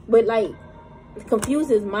 but like confuse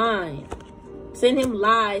his mind. Send him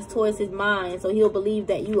lies towards his mind so he'll believe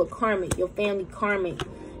that you are karmic, your family karmic.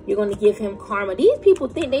 You're going to give him karma. These people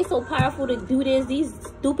think they so powerful to do this. These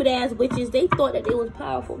stupid ass witches, they thought that they was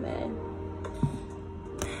powerful, man.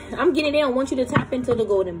 I'm getting there. I want you to tap into the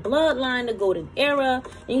golden bloodline, the golden era.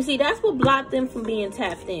 And you see, that's what blocked them from being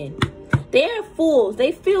tapped in. They're fools.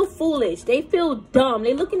 They feel foolish. They feel dumb.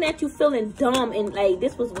 They're looking at you feeling dumb and like,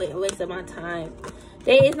 this was a waste of my time.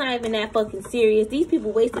 It's not even that fucking serious. These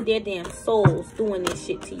people wasted their damn souls doing this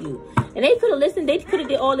shit to you. And they could have listened. They could have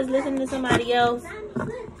did all this listening to somebody else.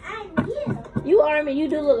 You are me. You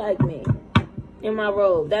do look like me in my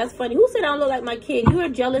robe. That's funny. Who said I don't look like my kid? You're a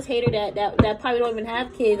jealous hater that probably don't even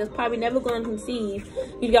have kids. That's probably never going to conceive.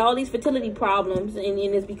 You got all these fertility problems, and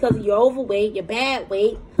it's because of your overweight, your bad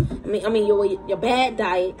weight. I mean your bad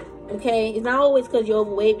diet. Okay, it's not always because you're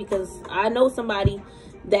overweight. Because I know somebody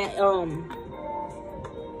that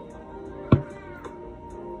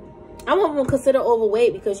I won't even consider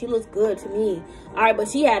overweight because she looks good to me. All right, but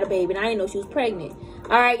she had a baby and I didn't know she was pregnant.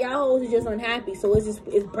 All right, y'all hoes are just unhappy. So it's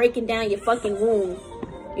breaking down your fucking womb.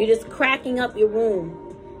 You're just cracking up your womb.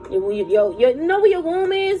 You know where your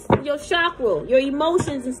womb is? Your chakra, your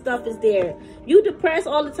emotions and stuff is there. You depressed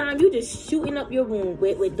all the time. You just shooting up your womb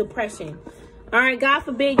with depression. All right, God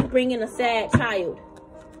forbid you bring in a sad child.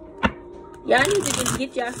 Y'all need to just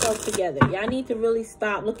get yourself together. Y'all need to really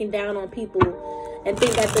stop looking down on people and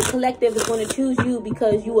think that the collective is going to choose you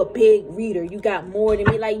because you a big reader. You got more than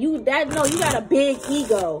me. Like, you got a big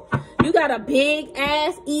ego. You got a big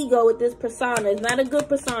ass ego with this persona. It's not a good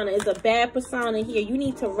persona. It's a bad persona here. You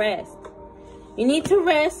need to rest. You need to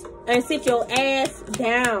rest and sit your ass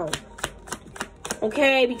down.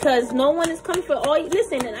 Okay? Because no one is coming for all you.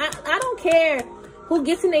 Listen, and I don't care who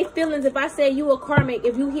gets in their feelings if I say you a karmic,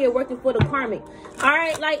 if you here working for the karmic.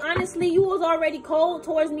 Alright, like, honestly, you was already cold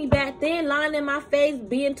towards me back then, lying in my face,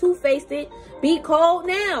 being two-faced it. Be cold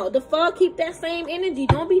now. The fuck, keep that same energy.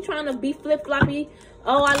 Don't be trying to be flip-floppy.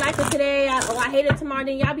 Oh, I like it today. I hate it tomorrow.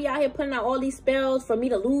 Then y'all be out here putting out all these spells for me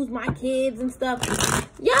to lose my kids and stuff.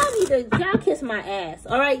 Y'all kiss my ass.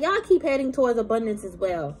 Alright, y'all keep heading towards abundance as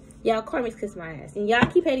well. Y'all karmics kiss my ass. And y'all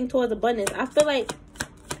keep heading towards abundance. I feel like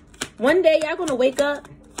one day y'all gonna wake up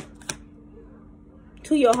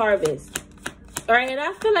to your harvest. Alright, and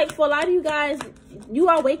I feel like for a lot of you guys, you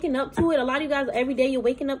are waking up to it. A lot of you guys, every day you're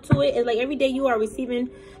waking up to it. It's like every day you are receiving.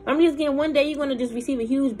 I'm just getting one day you're gonna just receive a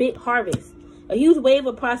huge big harvest. A huge wave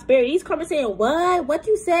of prosperity. These karmas saying, what? What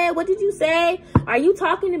you said? What did you say? Are you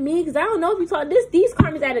talking to me? Because I don't know if you talk this. These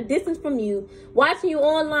karmas at a distance from you, watching you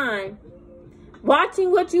online, watching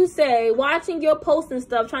what you say, watching your posts and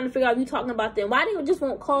stuff, trying to figure out if you talking about them. Why they just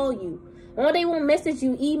won't call you? Or they won't message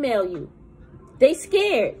you, email you. They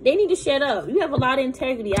scared. They need to shut up. You have a lot of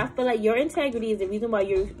integrity. I feel like your integrity is the reason why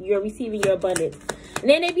you're receiving your abundance. And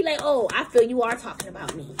then they be like, oh, I feel you are talking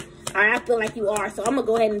about me. I feel like you are, so I'm gonna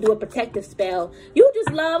go ahead and do a protective spell. You just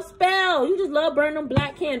love spell. You just love burning them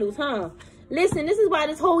black candles, huh? Listen, this is why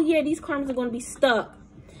this whole year these karmas are gonna be stuck.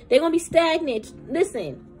 They're gonna be stagnant.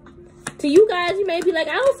 Listen, to you guys, you may be like,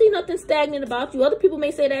 I don't see nothing stagnant about you. Other people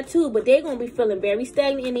may say that too, but they're gonna be feeling very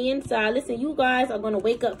stagnant in the inside. Listen, you guys are gonna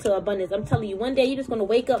wake up to abundance. I'm telling you, one day you're just gonna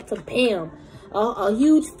wake up to bam. A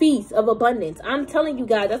huge feast of abundance. I'm telling you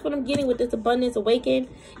guys, that's what I'm getting with this abundance awaken.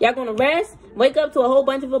 Y'all gonna rest, wake up to a whole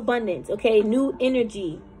bunch of abundance. Okay, new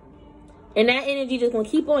energy. And that energy just gonna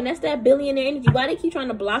keep on. That's that billionaire energy. Why they keep trying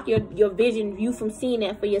to block your vision, you from seeing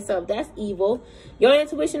that for yourself? That's evil. Your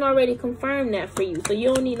intuition already confirmed that for you, so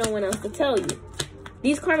you don't need no one else to tell you.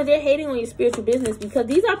 These karmas, they're hating on your spiritual business because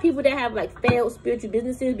these are people that have like failed spiritual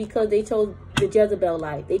businesses because they chose the Jezebel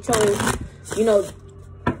life. They chose, you know,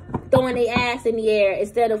 throwing their ass in the air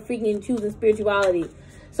instead of freaking choosing spirituality.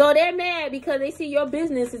 So they're mad because they see your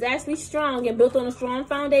business is actually strong and built on a strong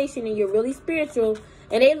foundation and you're really spiritual.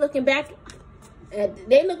 And they looking back. And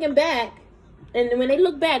when they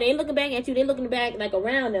look back, they ain't looking back at you. They looking back like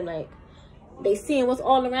around them. Like they seeing what's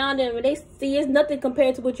all around them. And they see it's nothing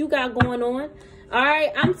compared to what you got going on.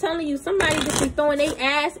 Alright, I'm telling you, somebody just be throwing their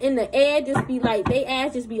ass in the air. Just be like, their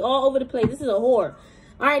ass just be all over the place. This is a whore.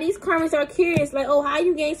 Alright, these karmas are curious, like, oh, how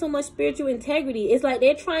you gain so much spiritual integrity? It's like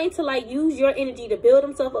they're trying to, like, use your energy to build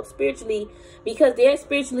themselves up spiritually because they're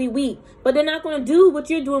spiritually weak. But they're not going to do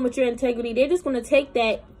what you're doing with your integrity. They're just going to take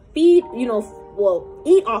that, feed, you know, well,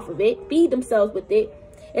 eat off of it, feed themselves with it,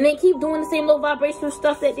 and then keep doing the same low vibrational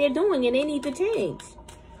stuff that they're doing, and they need to change.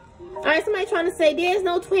 Alright, somebody trying to say, there's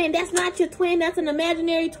no twin. That's not your twin. That's an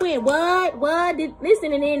imaginary twin. What?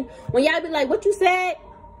 Listen, and then when y'all be like, what you said?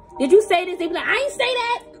 Did you say this? They be like, I ain't say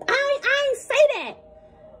that. I ain't say that.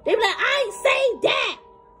 They be like, I ain't say that.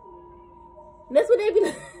 That's what they be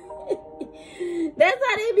like. That's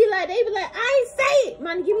how they be like. They be like, I ain't say it.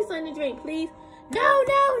 Man, give me something to drink, please. No.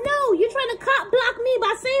 You're trying to cop block me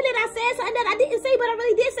by saying that I said something that I didn't say, but I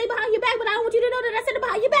really did say behind your back. But I don't want you to know that I said it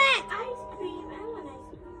behind your back. Ice cream. I want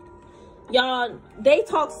ice cream. Y'all, they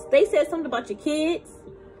said something about your kids.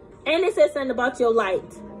 And they said something about your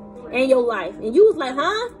light and your life. And you was like,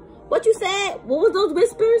 huh? What you said? What was those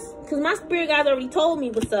whispers? Because my spirit guys already told me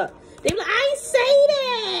what's up. They were like, I ain't say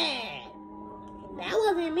that. That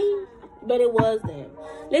wasn't me. But it was them.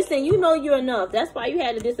 Listen, you know you're enough. That's why you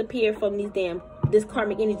had to disappear from this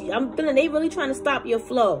karmic energy. I'm feeling they really trying to stop your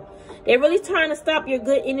flow. They're really trying to stop your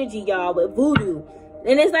good energy, y'all, with voodoo.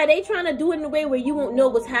 And it's like they trying to do it in a way where you won't know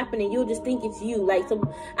what's happening. You'll just think it's you. Like I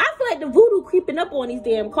feel like the voodoo creeping up on these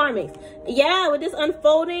damn karmics. Yeah, with this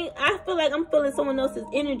unfolding, I feel like I'm feeling someone else's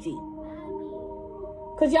energy.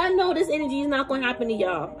 Because y'all know this energy is not going to happen to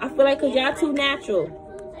y'all. I feel like because y'all too natural.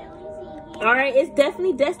 Alright, it's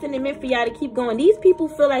definitely destined and meant for y'all to keep going. These people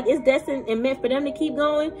feel like it's destined and meant for them to keep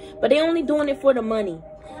going. But they only doing it for the money.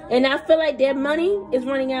 And I feel like their money is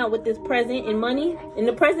running out with this present and money. In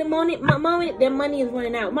the present moment, their money is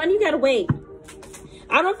running out. Money, you gotta wait.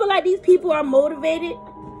 I don't feel like these people are motivated.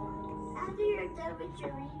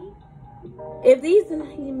 If these,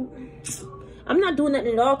 I'm not doing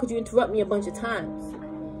nothing at all because you interrupt me a bunch of times.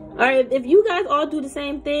 All right, if you guys all do the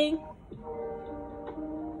same thing,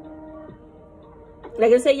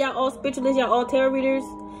 like I say, y'all all spiritualists, y'all all tarot readers,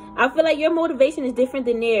 I feel like your motivation is different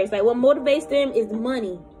than theirs. Like, what motivates them is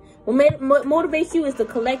money. What motivates you is the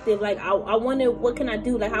collective. Like, I wonder, what can I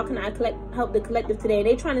do? Like, how can I help the collective today? And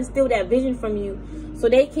they trying to steal that vision from you so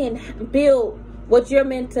they can build what you're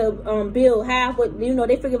meant to build. Have what, you know,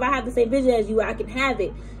 they figure if I have the same vision as you, I can have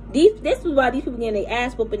it. This is why these people getting their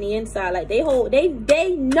ass whooped in the inside. Like, they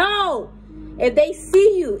know if they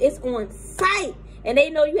see you, it's on sight. And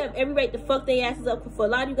they know you have every right to fuck their asses up. For a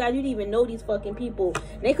lot of you guys, you didn't even know these fucking people.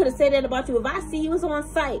 And they could have said that about you. If I see you, it's on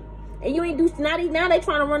sight. And you ain't do now they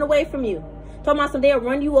trying to run away from you. Talking about some they'll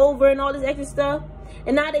run you over and all this extra stuff.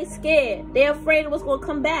 And now they scared. They're afraid of what's going to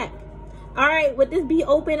come back. Alright, with this be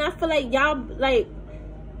open, I feel like y'all, like,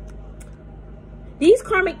 these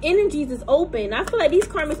karmic energies is open. I feel like these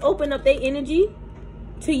karmics open up their energy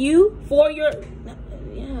to you for your,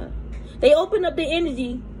 yeah. They open up their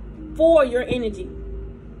energy for your energy.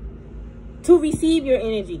 To receive your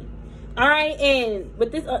energy. Alright, and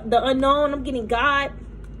with this, the unknown, I'm getting God,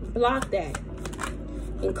 block that.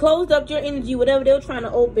 And closed up your energy, whatever they're trying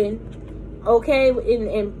to open. Okay,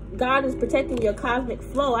 and God is protecting your cosmic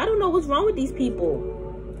flow. I don't know what's wrong with these people.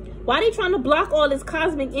 Why they trying to block all this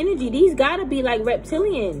cosmic energy? These gotta be like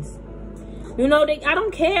reptilians. You know, I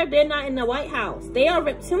don't care if they're not in the White House. They are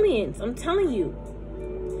reptilians. I'm telling you.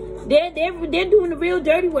 They're doing the real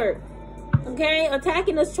dirty work. Okay,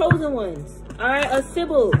 attacking us chosen ones. All right, us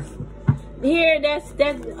Sibyls. Here, that's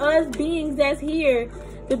us beings that's here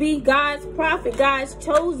to be God's prophet, God's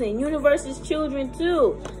chosen, universe's children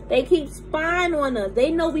too. They keep spying on us.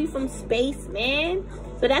 They know we from space, man.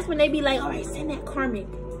 So that's when they be like, all right, send that karmic.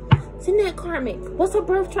 Send that karmic. What's her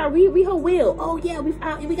birth chart? Read her will. Oh yeah, we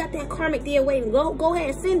got that karmic there waiting. Go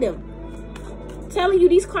ahead, send them. I'm telling you,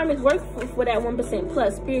 these karmics work for that 1%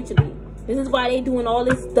 plus spiritually. This is why they doing all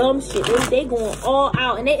this dumb shit. They going all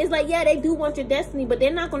out. And it's like, yeah, they do want your destiny, but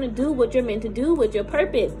they're not going to do what you're meant to do with your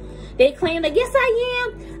purpose. They claim like, yes, I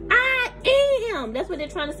am. I am. That's what they're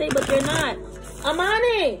trying to say, but they're not.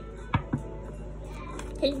 Amani,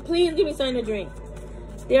 can you please give me something to drink?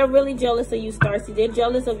 They're really jealous of you, Starcy. They're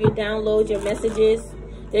jealous of your downloads, your messages.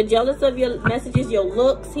 They're jealous of your messages, your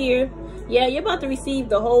looks here. Yeah, you're about to receive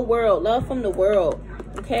the whole world. Love from the world.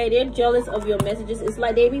 Okay, they're jealous of your messages. It's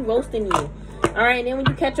like they be roasting you. All right, and then when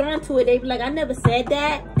you catch on to it, they be like, I never said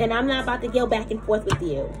that, and I'm not about to go back and forth with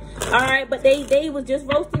you. All right, but they was just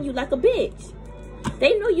roasting you like a bitch.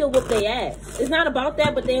 They know you'll whoop their ass. It's not about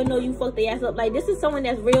that, but they'll know you fuck their ass up. Like, this is someone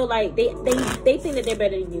that's real. Like, they think that they're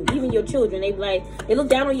better than you. Even your children. They be like, they look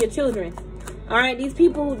down on your children. All right, these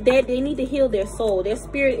people, they need to heal their soul. Their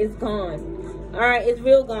spirit is gone. All right, it's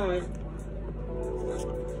real gone.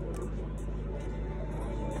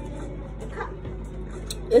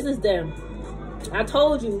 This is them. I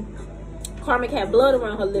told you, Karmic had blood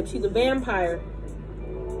around her lips. She's a vampire.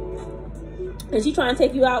 And she trying to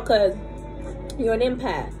take you out because you're an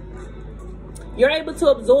empath. You're able to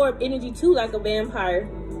absorb energy too like a vampire,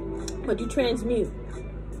 but you transmute.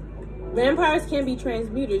 Vampires can be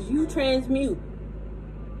transmuters. You transmute.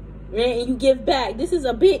 And you give back. This is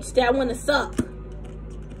a bitch that want to suck.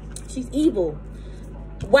 She's evil.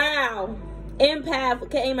 Wow. Empath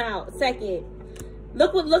came out second.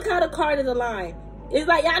 Look how the card is aligned. It's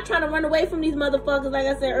like y'all trying to run away from these motherfuckers, like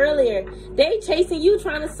I said earlier. They chasing you,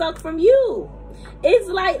 trying to suck from you. It's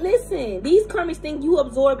like, listen, these karmics think you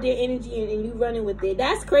absorb their energy and you running with it.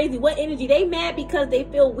 That's crazy. What energy? They mad because they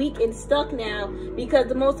feel weak and stuck now because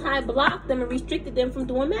the Most High blocked them and restricted them from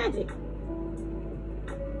doing magic.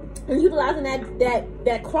 And utilizing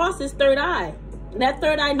that cross's third eye. That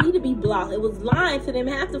third eye need to be blocked. It was lying to them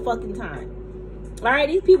half the fucking time. Alright,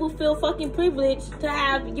 these people feel fucking privileged to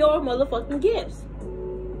have your motherfucking gifts.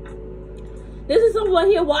 This is someone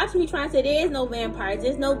here watching me trying to say there is no vampires,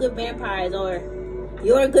 there's no good vampires, or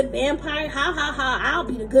you're a good vampire, ha ha ha, I'll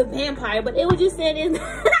be the good vampire. But it was just saying this.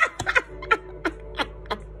 Let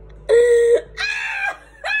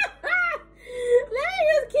me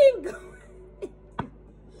just keep going.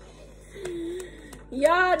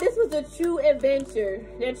 Y'all, this was a true adventure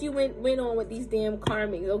that you went on with these damn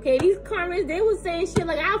karmics, okay? These karmics, they was saying shit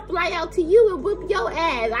like, I'll fly out to you and whoop your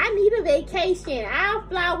ass. I need a vacation. I'll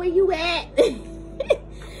fly where you at.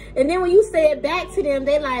 And then when you say it back to them,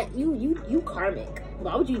 they like, you karmic.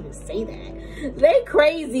 Why would you even say that? They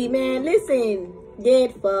crazy, man. Listen,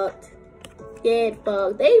 get fucked. Get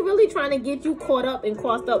fucked. They really trying to get you caught up and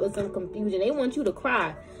crossed up with some confusion. They want you to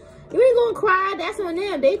cry. You ain't gonna cry. That's on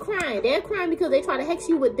them. They crying. They're crying because they try to hex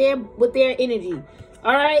you with their energy.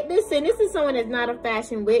 All right, listen, this is someone that's not a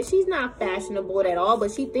fashion witch. She's not fashionable at all, but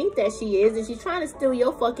she thinks that she is, and she's trying to steal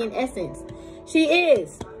your fucking essence. She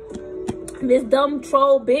is. This dumb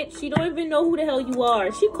troll bitch. She don't even know who the hell you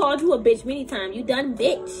are. She called you a bitch many times. You done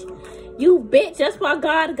bitch. You bitch. That's why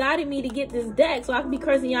God guided me to get this deck, so I can be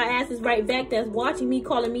cursing y'all asses right back that's watching me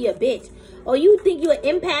calling me a bitch. Oh, you think you an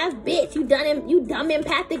empath, bitch? You dumb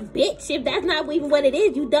empathic bitch. If that's not even what it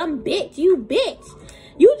is, you dumb bitch. You bitch.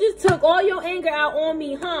 You just took all your anger out on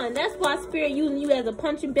me, huh? And that's why Spirit using you as a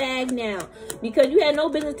punching bag now. Because you had no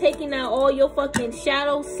business taking out all your fucking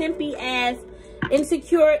shadow, simpy ass,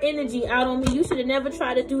 insecure energy out on me. You should have never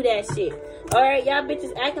tried to do that shit. Alright, y'all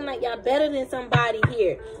bitches acting like y'all better than somebody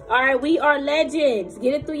here. Alright, we are legends.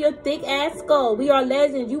 Get it through your thick ass skull. We are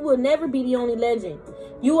legends. You will never be the only legend.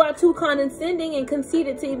 You are too condescending and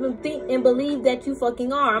conceited to even think and believe that you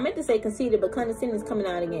fucking are. I meant to say conceited, but condescending is coming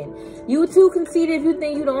out again. You too conceited if you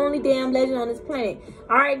think you the only damn legend on this planet.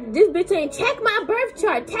 Alright, this bitch ain't check my birth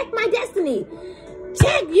chart. Check my destiny.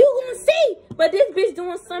 Check, you gonna see. But this bitch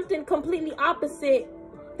doing something completely opposite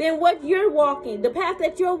than what you're walking. The path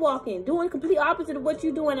that you're walking. Doing complete opposite of what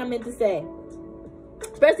you're doing, I meant to say.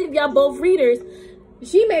 Especially if y'all both readers.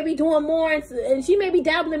 She may be doing more, and she may be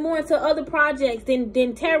dabbling more into other projects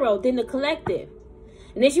than tarot, than the collective.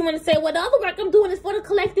 And then she want to say, well, the other work I'm doing is for the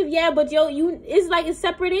collective. Yeah, but it's like a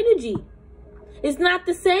separate energy. It's not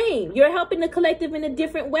the same. You're helping the collective in a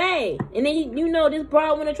different way. And then, you know, this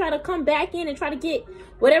broad want to try to come back in and try to get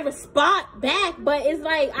whatever spot back. But it's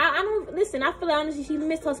like, I don't, listen, I feel like honestly she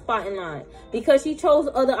missed her spot in line. Because she chose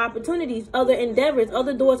other opportunities, other endeavors,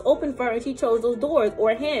 other doors open for her, and she chose those doors,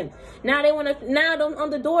 or him. Now they want to, now those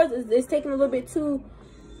other doors is taking a little bit too,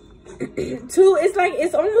 it's like,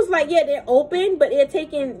 it's almost like, yeah, they're open, but they're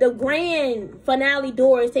taking, the grand finale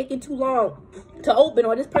door is taking too long to open,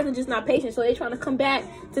 or this person just not patient, so they're trying to come back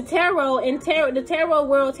to tarot, and the tarot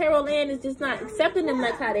world, tarot land is just not accepting them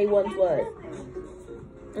like how they once was.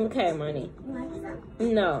 Okay, money.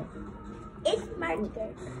 No. It's my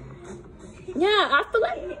turn. Yeah, I feel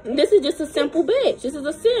like this is just a simple bitch. This is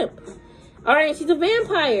a simp. Alright, she's a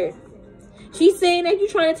vampire. She's saying that you're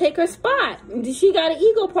trying to take her spot. She got an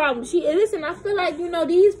ego problem. Listen, I feel like, you know,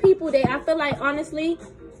 these people, I feel like, honestly,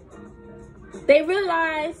 they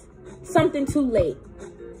realize something too late.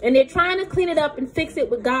 And they're trying to clean it up and fix it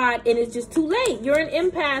with God, and it's just too late. You're an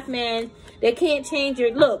empath, man. They can't change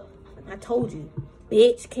your... Look, I told you.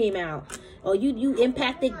 Bitch came out. Oh, you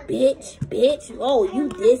empathic bitch. Oh, you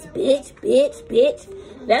this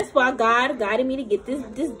bitch. That's why God guided me to get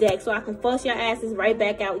this deck, so I can fuss your asses right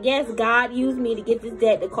back out. Yes, God used me to get this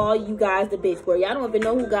deck to call you guys the bitch word. Y'all don't even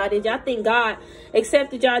know who God is. Y'all think God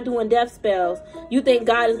accepted y'all doing death spells. You think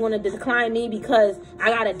God is going to decline me because I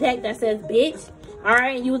got a deck that says bitch?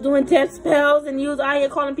 Alright, and you was doing death spells and you was out here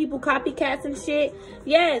calling people copycats and shit.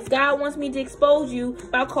 Yes, God wants me to expose you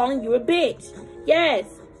by calling you a bitch. Yes.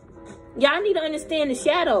 Y'all need to understand the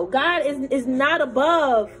shadow. God is not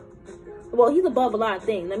above. Well, he's above a lot of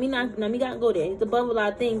things. Let me not go there. He's above a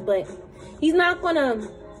lot of things, but he's not gonna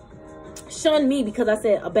shun me because I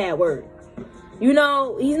said a bad word. You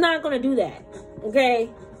know, he's not gonna do that.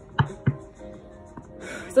 Okay?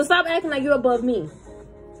 So stop acting like you're above me.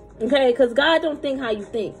 Okay? Because God don't think how you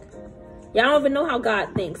think. Y'all don't even know how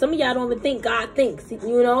God thinks. Some of y'all don't even think God thinks.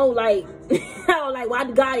 You know, like, like why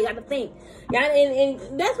do God got to think? Y'all,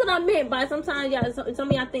 and that's what I meant by sometimes y'all. Some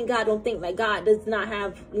of y'all think God don't think. Like God does not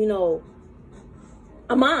have, you know,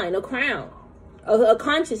 a mind, a crown, a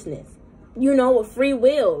consciousness. You know, a free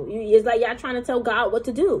will. It's like y'all trying to tell God what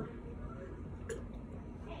to do.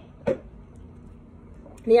 Then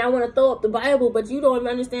y'all want to throw up the Bible, but you don't even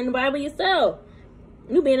understand the Bible yourself.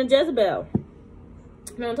 You being a Jezebel.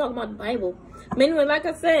 Now I'm talking about the Bible. But anyway, like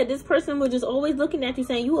I said, this person was just always looking at you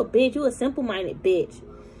saying, you a bitch, you a simple-minded bitch.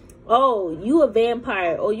 Oh, you a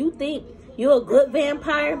vampire. Oh, you think you're a good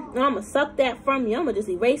vampire? No, I'm going to suck that from you. I'm going to just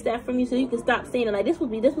erase that from you so you can stop saying it. Like, this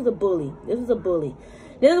was a bully. This was a bully.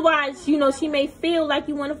 This is why, you know, she may feel like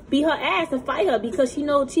you want to beat her ass and fight her because she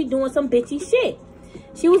knows she's doing some bitchy shit.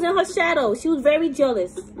 She was in her shadow. She was very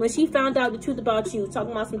jealous when she found out the truth about you.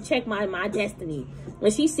 Talking about some check my destiny.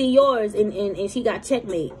 When she see yours and she got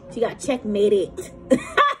checkmate. She got checkmated.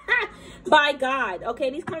 By God. Okay,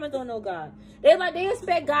 these comments don't know God. They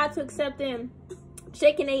expect God to accept them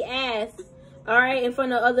shaking their ass, alright, in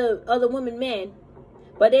front of other women, men.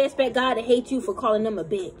 But they expect God to hate you for calling them a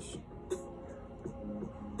bitch.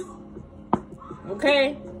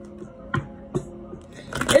 Okay?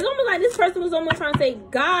 It's almost like this person was almost trying to say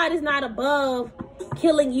God is not above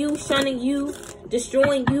killing you, shunning you,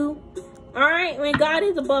 destroying you. All right, when God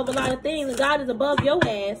is above a lot of things, and God is above your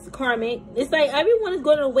ass, karmic. It's like everyone is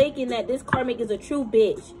going to awaken that this karmic is a true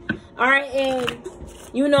bitch. All right, and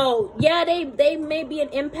you know, yeah, they may be an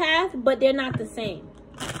empath, but they're not the same.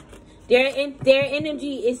 Their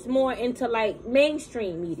energy is more into like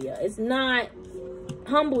mainstream media. It's not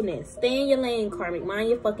humbleness. Stay in your lane, karmic. Mind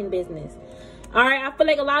your fucking business. All right, I feel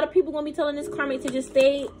like a lot of people gonna be telling this karmic to just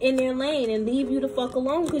stay in their lane and leave you the fuck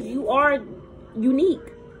alone, because you are unique.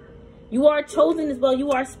 You are chosen as well.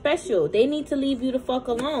 You are special. They need to leave you the fuck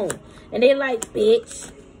alone. And they like,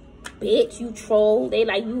 bitch, you troll. They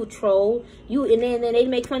like, you a troll. And then they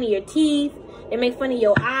make fun of your teeth. They make fun of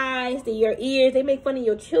your eyes, your ears. They make fun of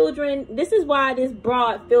your children. This is why this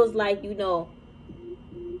broad feels like, you know,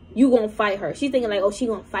 you gonna fight her. She's thinking like, oh, she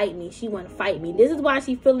gonna fight me. She wanna fight me. This is why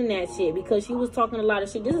she feeling that shit, because she was talking a lot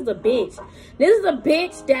of shit. This is a bitch. This is a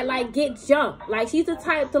bitch that like get jumped. Like, she's the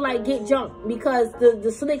type to like get jumped because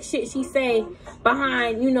the slick shit she say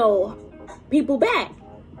behind, you know, people back.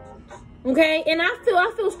 Okay, and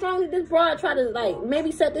I feel strongly this broad try to like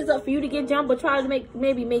maybe set this up for you to get jumped, but try to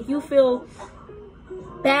maybe make you feel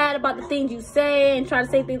bad about the things you say and try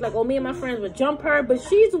to say things like, oh, me and my friends would jump her, but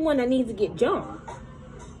she's the one that needs to get jumped.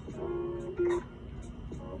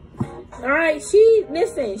 All right,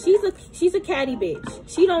 listen, she's a catty bitch.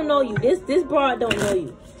 She don't know you. This broad don't know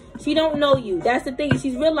you. She don't know you. That's the thing.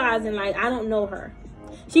 She's realizing like, I don't know her.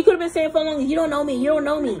 She could have been saying for long, you don't know me. You don't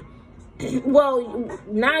know me. Well,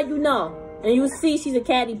 now you know, and you see she's a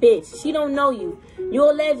catty bitch. She don't know you.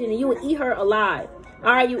 You're a legend, and you will eat her alive.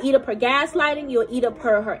 All right, you eat up her gaslighting. You'll eat up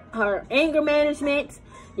her anger management.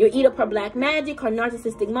 You'll eat up her black magic, her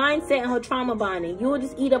narcissistic mindset, and her trauma bonding. You will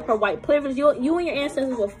just eat up her white privilege. You and your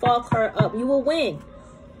ancestors will fuck her up. You will win.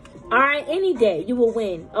 All right, any day you will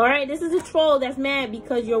win. All right, this is a troll that's mad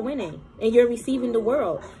because you're winning and you're receiving the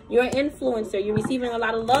world. You're an influencer. You're receiving a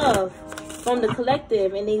lot of love from the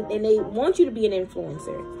collective, and they want you to be an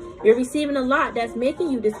influencer. You're receiving a lot that's making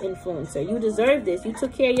you this influencer. You deserve this. You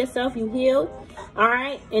took care of yourself. You healed. All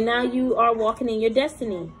right, and now you are walking in your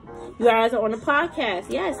destiny. You guys are on a podcast.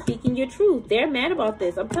 Yeah, speaking your truth. They're mad about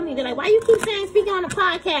this. I'm telling you, they're like, why you keep saying speaking on a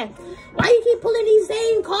podcast? Why you keep pulling these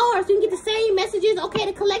same cards? You can get the same messages. Okay,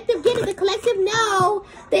 the collective get it. The collective know.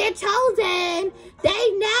 They're chosen.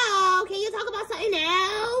 They know. Can you talk about something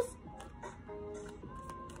else?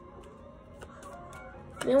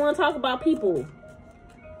 They want to talk about people.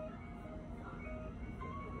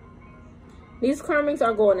 These karmics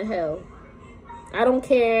are going to hell. I don't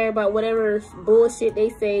care about whatever bullshit they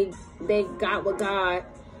say they got with God.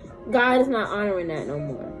 God is not honoring that no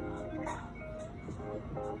more.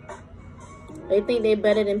 They think they're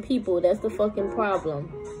better than people. That's the fucking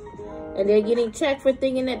problem. And they're getting checked for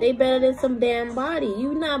thinking that they better than some damn body.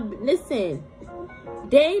 You not, listen.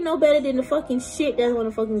 They ain't no better than the fucking shit that's on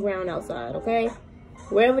the fucking ground outside, okay?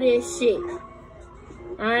 Wherever there's shit.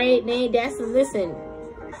 Alright? Listen.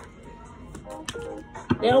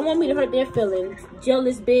 They don't want me to hurt their feelings.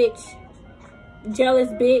 Jealous bitch. Jealous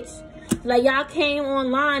bitch. Like, y'all came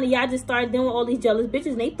online and y'all just started doing all these jealous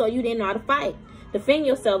bitches, and they thought you didn't know how to fight. Defend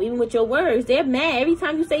yourself, even with your words. They're mad. Every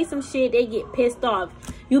time you say some shit, they get pissed off.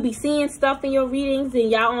 You be seeing stuff in your readings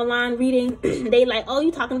and y'all online reading. They like, oh,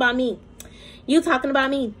 you talking about me. You talking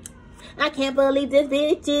about me. I can't believe this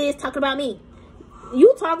bitch is talking about me.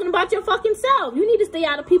 You talking about your fucking self. You need to stay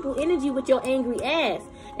out of people's energy with your angry ass.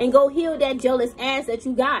 And go heal that jealous ass that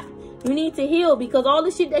you got. You need to heal, because all the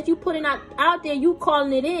shit that you putting out there, you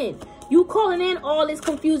calling it in. You calling in all this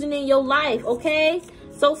confusion in your life, okay?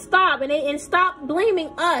 So stop, and stop blaming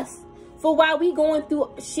us for why we going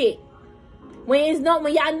through shit. When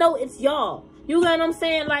y'all know it's y'all. You get what I'm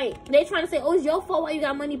saying? Like, they trying to say, oh, it's your fault why you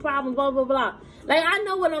got money problems, blah, blah, blah. Like, I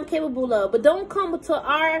know what I'm capable of, but don't come to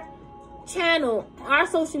our channel, our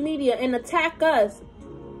social media, and attack us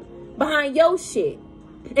behind your shit.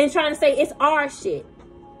 And trying to say it's our shit.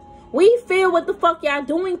 We feel what the fuck y'all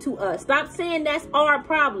doing to us. Stop saying that's our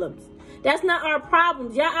problems. That's not our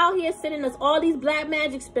problems. Y'all out here sending us all these black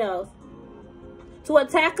magic spells to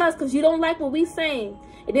attack us because you don't like what we saying.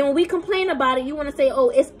 And then when we complain about it, you want to say, oh,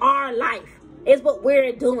 it's our life. It's what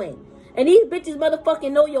we're doing. And these bitches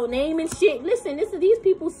motherfucking know your name and shit. Listen, these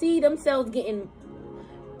people see themselves getting...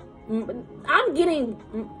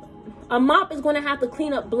 A mop is going to have to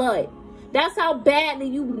clean up blood. That's how badly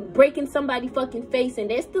you breaking somebody's fucking face, and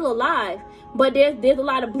they're still alive, but there's a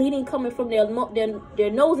lot of bleeding coming from their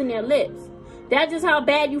nose and their lips. That's just how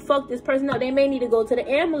bad you fucked this person up. They may need to go to the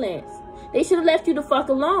ambulance. They should have left you the fuck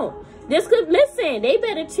alone. Listen, they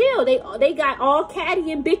better chill. They got all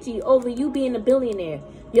catty and bitchy over you being a billionaire.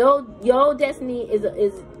 Your destiny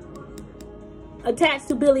is attached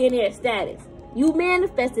to billionaire status. You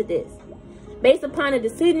manifested this. based upon the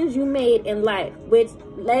decisions you made in life, which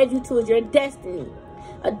led you to your destiny,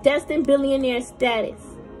 a destined billionaire status.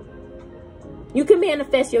 You can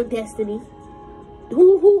manifest your destiny.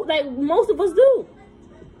 Who like most of us do.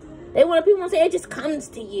 They want people to say it just comes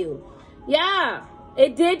to you. Yeah,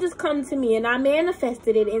 it did just come to me, and I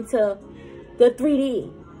manifested it into the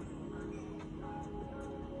 3D.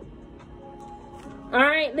 All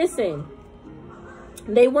right, listen.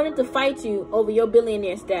 They wanted to fight you over your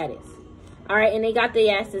billionaire status. All right, and they got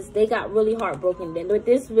their asses. They got really heartbroken. Then with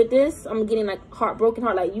this, I'm getting like heartbroken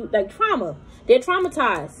heart, like trauma. They're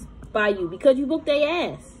traumatized by you because you booked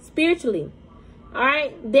their ass spiritually. All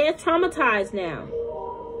right, they're traumatized now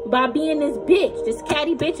by being this bitch, this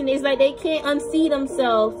catty bitch, and it's like they can't unsee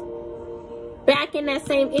themselves back in that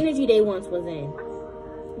same energy they once was in.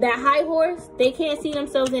 That high horse, they can't see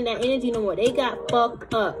themselves in that energy no more. They got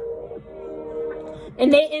fucked up.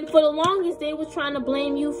 And for the longest, they was trying to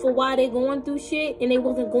blame you for why they going through shit, and they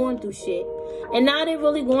wasn't going through shit. And now they're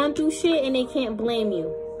really going through shit, and they can't blame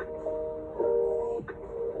you.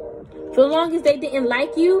 For the longest, they didn't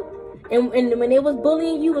like you, and when they was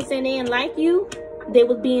bullying you and saying they didn't like you, they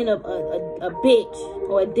was being a bitch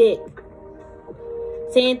or a dick.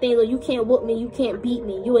 Saying things like, you can't whoop me, you can't beat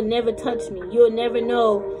me, you will never touch me, you will never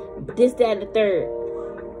know this, that, and the third.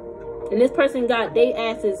 And this person got their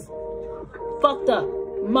asses fucked up,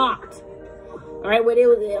 mopped. Alright, where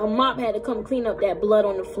a mop had to come clean up that blood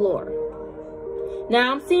on the floor.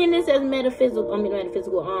 Now, I'm seeing this as metaphorical,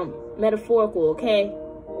 okay?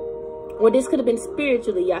 Or this could have been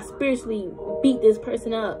spiritually. Y'all spiritually beat this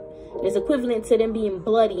person up. It's equivalent to them being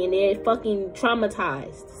bloody and they're fucking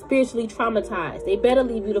traumatized. Spiritually traumatized. They better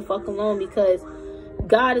leave you the fuck alone because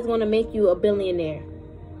God is going to make you a billionaire.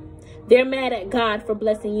 They're mad at God for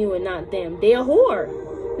blessing you and not them. They're a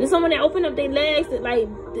whore. There's someone that open up their legs like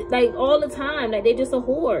all the time. Like they're just a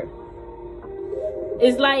whore.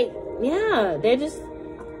 It's like, yeah, they're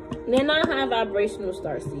not high vibrational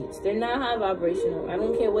starseeds. They're not high vibrational. I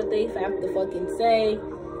don't care what they have to fucking say.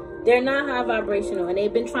 They're not high vibrational, and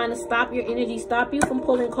they've been trying to stop your energy, stop you from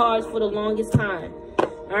pulling cards for the longest time.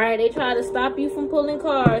 All right, they try to stop you from pulling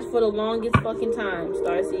cards for the longest fucking time,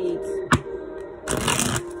 starseeds.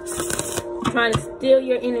 Trying to steal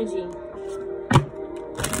your energy.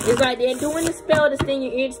 It's like they're doing the spell to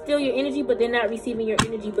steal your energy, but they're not receiving your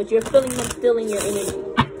energy, but you're feeling them stealing your energy.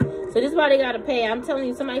 So this is why they gotta pay. I'm telling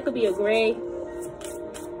you, somebody could be a gray.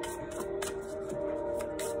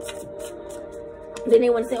 Then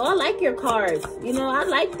they want to say, oh, I like your cards. You know, I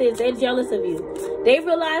like this. They're jealous of you. They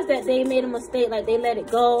realize that they made a mistake. Like, they let it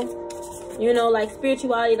go. You know, like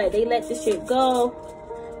spirituality. Like, they let this shit go.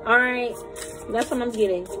 All right. That's what I'm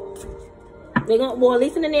getting. They're going to, well, at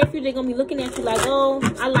least in the near future, they're going to be looking at you like, oh,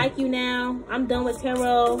 I like you now. I'm done with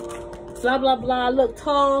tarot. Blah, blah, blah. Look,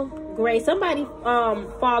 tall, gray. Somebody,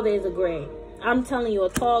 father is a gray. I'm telling you, a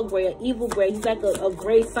tall gray, an evil gray. He's like a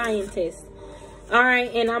gray scientist. All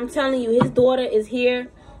right, and I'm telling you, his daughter is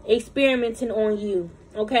here experimenting on you,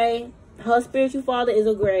 okay? Her spiritual father is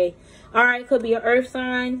a gray. All right, could be an earth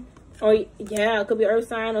sign. Or, yeah, it could be an earth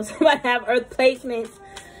sign. Or somebody have earth placements.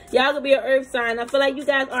 Y'all could be an earth sign. I feel like you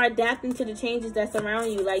guys are adapting to the changes that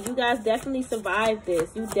surround you. Like, you guys definitely survived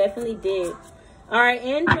this. You definitely did. All right,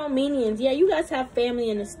 Andromedians. Yeah, you guys have family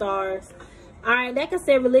in the stars. All right, like I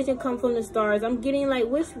said, religion comes from the stars. I'm getting like,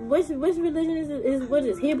 which religion is what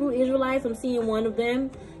is Hebrew Israelites? I'm seeing one of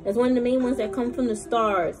them. That's one of the main ones that come from the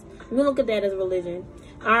stars. We look at that as religion.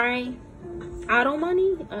 All right, auto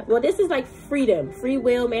money. Well, this is like freedom, free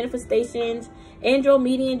will, manifestations.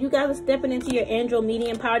 Andromedian, you guys are stepping into your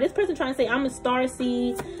Andromedian power. This person trying to say, I'm a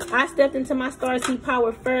starseed. I stepped into my starseed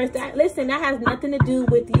power first. Listen, that has nothing to do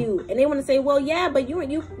with you. And they want to say, well, yeah, but you're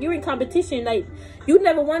in competition. Like, you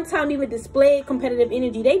never one time even displayed competitive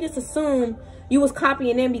energy. They just assume you was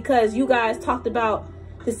copying them because you guys talked about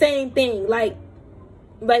the same thing. Like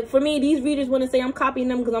for me, these readers want to say I'm copying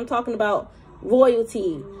them because I'm talking about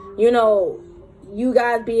royalty. You know, you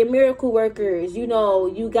guys being miracle workers, you know,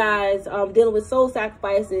 you guys dealing with soul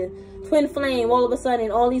sacrifices, twin flame. All of a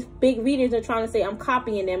sudden, all these big readers are trying to say I'm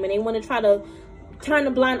copying them, and they want to try to turn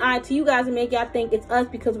a blind eye to you guys and make y'all think it's us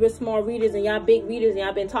because we're small readers and y'all big readers and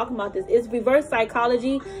y'all been talking about this. It's reverse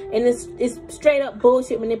psychology, and it's straight up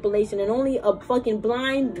bullshit manipulation, and only a fucking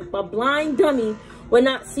blind dummy will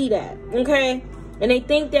not see that, okay? And they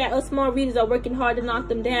think that us small readers are working hard to knock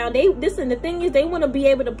them down. Listen, the thing is, they want to be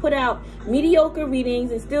able to put out mediocre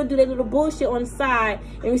readings and still do their little bullshit on the side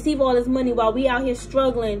and receive all this money while we out here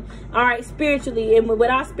struggling, all right, spiritually and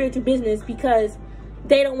with our spiritual business because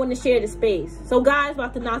they don't want to share the space. So God's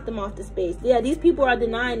about to knock them off the space. Yeah, these people are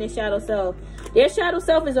denying their shadow self. Their shadow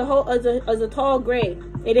self is a tall gray.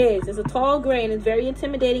 It is. It's a tall gray, and it's very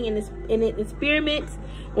intimidating, and it experiments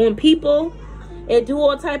on people. It do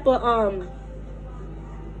all type of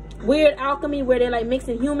weird alchemy where they're like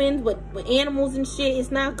mixing humans with animals and shit.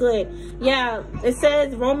 It's not good. Yeah, it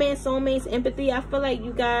says romance, soulmates, empathy. I feel like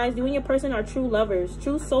you guys, you and your person are true lovers,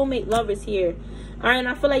 true soulmate lovers here. All right, and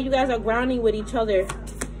I feel like you guys are grounding with each other.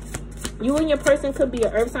 You and your person could be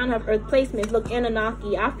an earth sign, have earth placements. Look,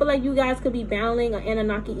 Anunnaki. I feel like you guys could be battling an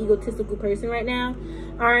Anunnaki egotistical person right now.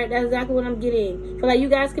 All right, that's exactly what I'm getting. I feel like you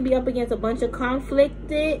guys could be up against a bunch of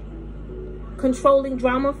conflicted, controlling,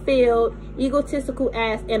 drama-filled, egotistical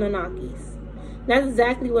ass Anunnakis. That's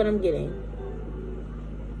exactly what I'm getting.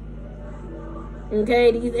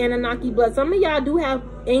 Okay, these Anunnaki blood. Some of y'all do have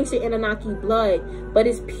ancient Anunnaki blood, but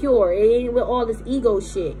it's pure. It ain't with all this ego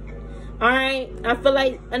shit. All right, I feel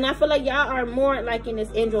like y'all are more like in this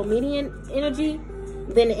Andromedan energy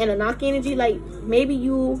than the Anunnaki energy. Like maybe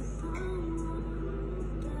you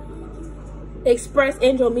express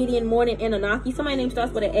Andromedan more than Anunnaki. Somebody's name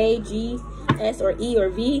starts with an A, G, S, or E, or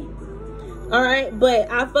V. All right,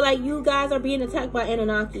 but I feel like you guys are being attacked by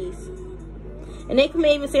Anunnakis, and they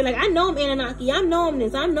may even say like, I know I'm Anunnaki, I know I'm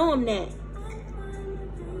this, I know I'm that.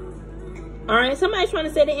 All right, somebody's trying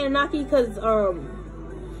to say the Anunnaki because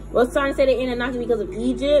was trying to say the Anunnaki because of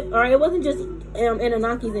Egypt. All right, it wasn't just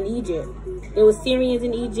Anunnakis in Egypt. There was Syrians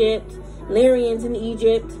in Egypt, Lyrians in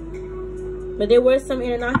Egypt, but there were some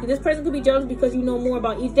Anunnaki. This person could be jealous because you know more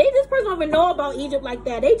about Egypt. This person don't even know about Egypt like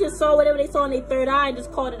that. They just saw whatever they saw in their third eye and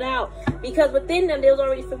just called it out because within them they was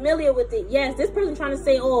already familiar with it. Yes, this person trying to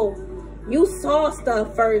say, oh, you saw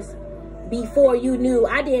stuff first before you knew.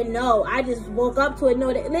 I didn't know. I just woke up to it. No,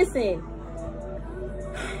 listen.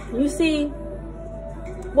 You see.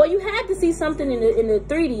 Well, you had to see something in the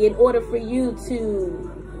 3D in order for you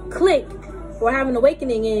to click or have an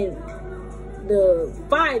awakening in the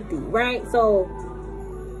 5D, right? So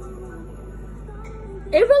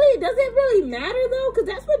it really doesn't really matter though, because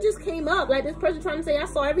that's what just came up. Like this person trying to say, I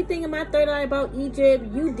saw everything in my third eye about Egypt.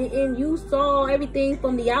 You didn't. You saw everything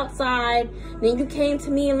from the outside. Then you came to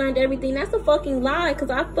me and learned everything. That's a fucking lie, because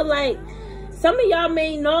I feel like some of y'all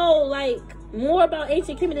may know like more about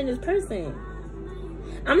ancient Kemet than this person.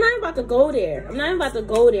 I'm not about to go there. I'm not about to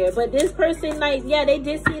go there. But this person, like, yeah, they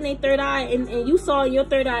did see in their third eye, and you saw in your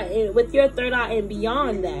third eye, and with your third eye and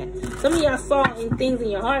beyond that. Some of y'all saw in things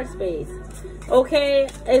in your heart space. Okay,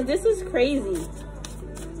 this is crazy.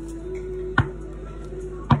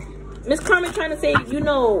 Miss Carmen trying to say, you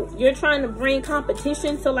know, you're trying to bring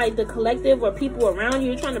competition to like the collective or people around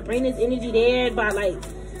you. You're trying to bring this energy there by like.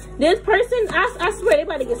 This person, I swear, they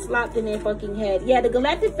about to get slapped in their fucking head. Yeah, the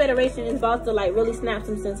Galactic Federation is about to, like, really snap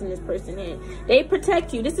some sense in this person's head. They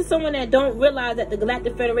protect you. This is someone that don't realize that the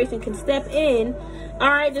Galactic Federation can step in,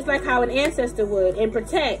 all right, just like how an ancestor would, and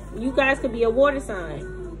protect. You guys could be a water sign.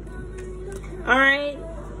 All right?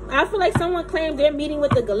 I feel like someone claimed they're meeting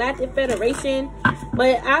with the Galactic Federation,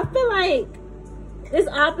 but I feel like it's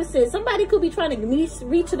opposite. Somebody could be trying to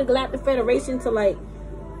reach to the Galactic Federation to, like,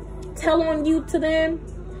 tell on you to them,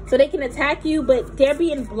 so they can attack you, but they're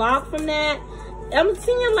being blocked from that. I'm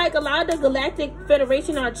seeing like a lot of the Galactic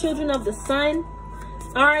Federation are children of the sun.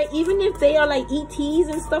 All right, even if they are like ETs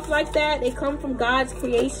and stuff like that, they come from God's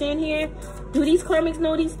creation here. Do these karmics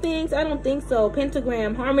know these things? I don't think so.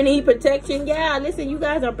 Pentagram, harmony, protection. Yeah, listen, you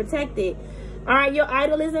guys are protected. All right, your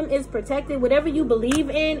idolism is protected. Whatever you believe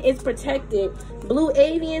in is protected. Blue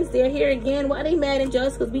aliens, they're here again. Why are they mad and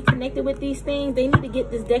just? Because we connected with these things. They need to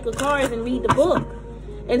get this deck of cards and read the book.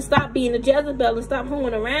 And stop being a Jezebel and stop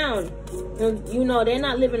hoeing around. And, you know, they're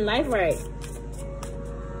not living life right.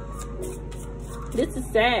 This is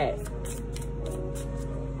sad.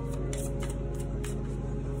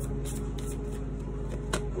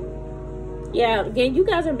 Yeah, again, you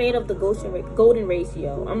guys are made of the golden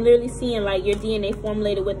ratio. I'm literally seeing like your DNA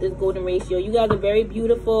formulated with this golden ratio. You guys are very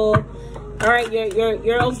beautiful. All right,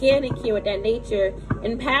 you're organic here with that nature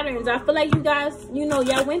and patterns. I feel like you guys, you know,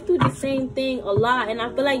 y'all went through the same thing a lot, and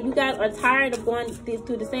I feel like you guys are tired of going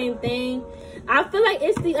through the same thing. I feel like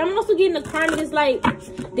it's the, I'm also getting the karmic. It's like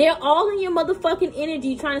they're all in your motherfucking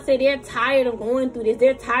energy trying to say they're tired of going through this.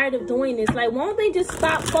 They're tired of doing this. Like, won't they just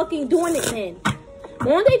stop fucking doing it then?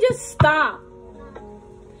 Won't they just stop?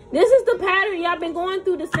 This is the pattern. Y'all been going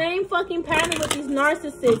through the same fucking pattern with these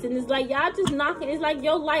narcissists. And it's like, y'all just knocking. It's like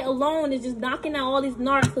your light alone is just knocking out all these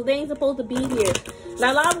narcs because they ain't supposed to be here.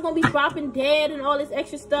 Like, a lot of them going to be dropping dead and all this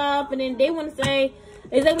extra stuff. And then they want to say,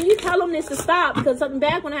 it's like when you tell them this to stop because something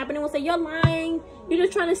bad going to happen, they will say, you're lying. You're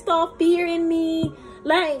just trying to install fear in me.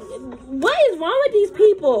 Like, what is wrong with these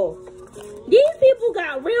people? These people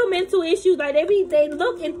got real mental issues. Like, they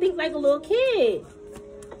look and think like a little kid.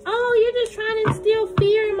 Oh, you're just trying to instill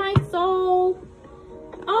fear in my soul.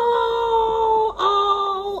 Oh.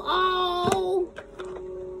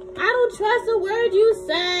 I don't trust a word you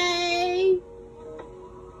say.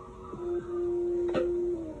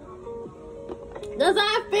 Cause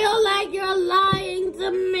I feel like you're lying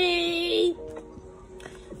to me.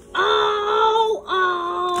 Oh.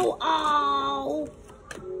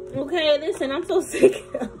 Okay, listen, I'm so sick.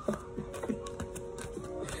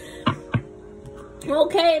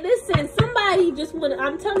 Okay, listen, somebody just want,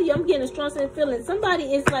 I'm telling you, I'm getting a strong sense of feeling.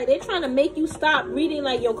 Somebody is like, they're trying to make you stop reading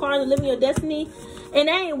like your cards and living your destiny. And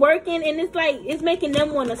that ain't working. And it's like, it's making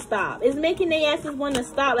them want to stop. It's making their asses want to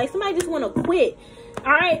stop. Like somebody just want to quit.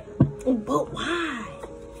 All right. But why?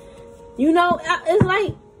 You know, it's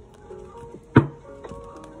like,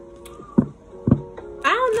 I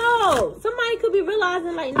don't know. Somebody could be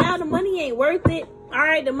realizing like now the money ain't worth it. All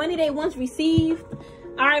right. The money they once received.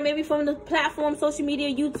 All right. Maybe from the platform, social media,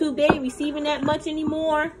 YouTube, they ain't receiving that much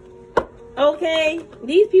anymore. Okay.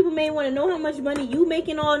 These people may want to know how much money you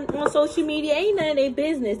making on social media. Ain't none of their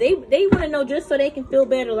business. They want to know just so they can feel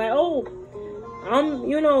better. Like, oh,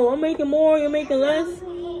 I'm making more. You're making less.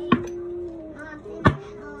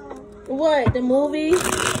 What, the movie?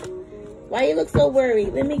 Why you look so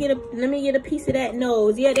worried? Let me get a piece of that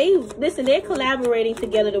nose. Yeah, they're collaborating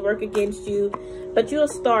together to work against you. But you're a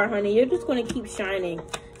star, honey. You're just gonna keep shining.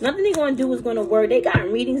 Nothing they're gonna do is gonna work. They got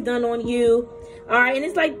readings done on you. Alright, and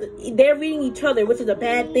it's like they're reading each other, which is a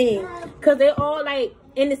bad thing. Cause they're all like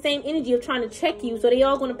in the same energy of trying to check you. So they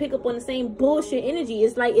all gonna pick up on the same bullshit energy.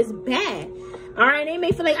 It's like it's bad. All right, they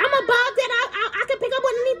may feel like I'm a bug that I can pick up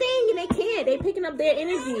on anything, and they can't. They picking up their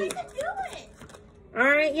energy. All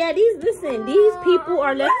right, yeah. These people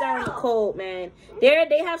are left out in the cold, man.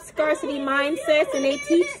 They have scarcity mindsets, and they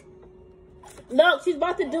teach. Look, she's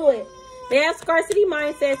about to do it. They have scarcity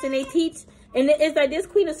mindsets, and they teach. And it's like this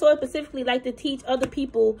Queen of Swords specifically like to teach other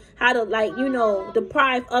people how to, like, you know,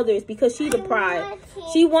 deprive others because she deprived.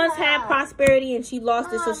 She once had prosperity and she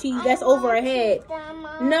lost it, so that's over her head.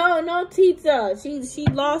 No, Tita. She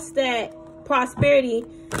lost that prosperity,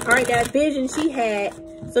 all right, that vision she had.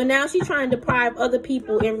 So now she's trying to deprive other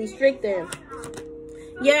people and restrict them.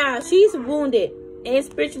 Yeah, she's wounded and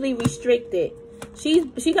spiritually restricted.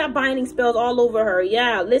 She got binding spells all over her.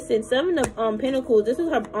 Yeah, listen, Seven of Pentacles. This is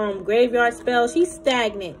her graveyard spell. She's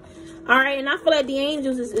stagnant. All right, and I feel like the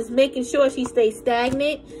angels is making sure she stays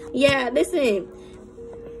stagnant. Yeah, listen.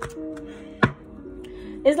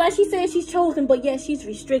 It's like she said she's chosen, but yet she's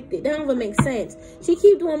restricted. That don't even make sense. She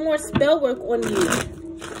keeps doing more spell work on you.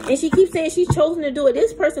 And she keeps saying she's chosen to do it.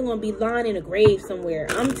 This person gonna be lying in a grave somewhere.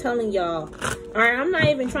 I'm telling y'all. Alright, I'm not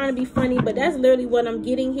even trying to be funny, but that's literally what I'm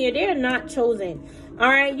getting here. They're not chosen.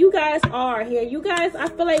 Alright, you guys are here. You guys, I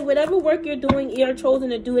feel like whatever work you're doing, you're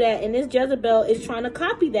chosen to do that. And this Jezebel is trying to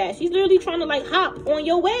copy that. She's literally trying to like hop on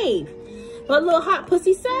your wave. Her little hot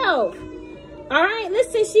pussy self. Alright,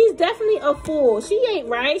 listen, she's definitely a fool. She ain't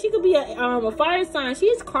right. She could be a fire sign. She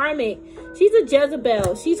is karmic. She's a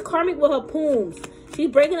Jezebel. She's karmic with her pooms. She's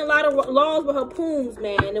breaking a lot of laws with her pooms,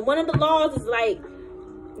 man. And one of the laws is like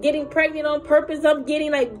getting pregnant on purpose. I'm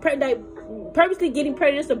getting like purposely getting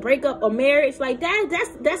pregnant just to break up a marriage. Like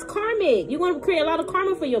that's karmic. You're gonna create a lot of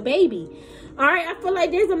karma for your baby. All right, I feel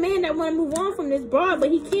like there's a man that want to move on from this broad, but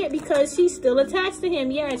he can't because she's still attached to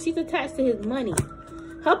him. Yeah, she's attached to his money.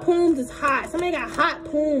 Her pooms is hot. Somebody got hot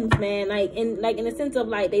pooms, man. Like in the sense of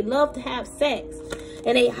like they love to have sex,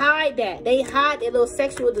 and they hide that. They hide their little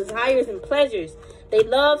sexual desires and pleasures. They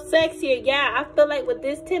love sex here. Yeah, I feel like with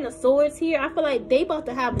this 10 of Swords here, I feel like they about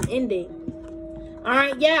to have an ending. All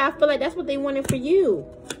right, yeah, I feel like that's what they wanted for you.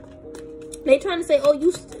 They trying to say, oh,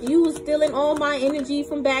 you was stealing all my energy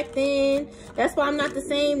from back then. That's why I'm not the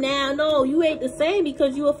same now. No, you ain't the same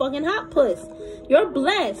because you a fucking hot puss. You're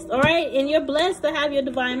blessed, all right? And you're blessed to have your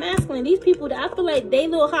divine masculine. These people, I feel like they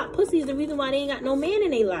little hot pussies the reason why they ain't got no man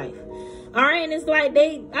in their life. All right, and it's like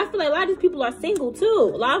I feel like a lot of these people are single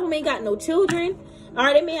too. A lot of them ain't got no children. All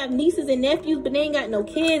right, they may have nieces and nephews, but they ain't got no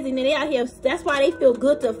kids. And then they out here, that's why they feel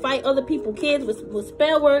good to fight other people's kids with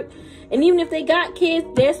spell work. And even if they got kids,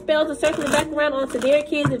 their spells are circling back around onto their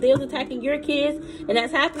kids if they was attacking your kids. And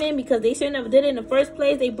that's happening because they should never did it in the first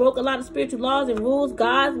place. They broke a lot of spiritual laws and rules,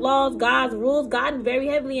 God's laws, God's rules. God is very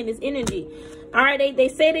heavily in this energy. All right, they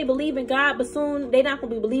say they believe in God, but soon they're not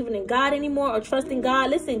going to be believing in God anymore or trusting God.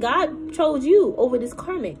 Listen, God chose you over this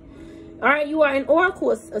karmic. All right, you are an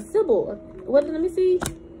oracle, a Sybil. What? Let me see.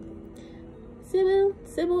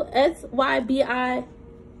 Sybil, S-Y-B-I-L.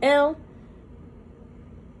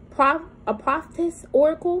 A prophetess,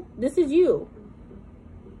 oracle. This is you.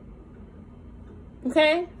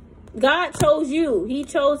 Okay? God chose you. He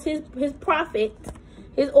chose his prophet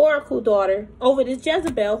his oracle daughter, over this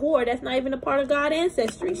Jezebel whore that's not even a part of God's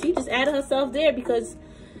ancestry. She just added herself there because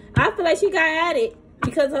I feel like she got added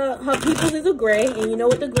because her peoples is a gray, and you know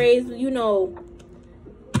what the grays, you know,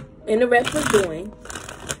 and the rest was doing.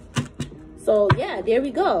 So yeah, there we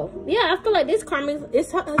go. Yeah, I feel like this karma is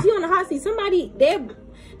she on the hot seat. Somebody they're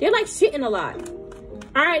like shitting a lot.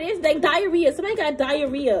 All right, it's like diarrhea. Somebody got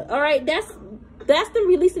diarrhea. All right, that's them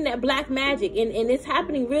releasing that black magic, and it's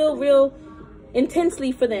happening real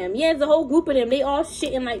intensely for them. Yeah, there's a whole group of them. They all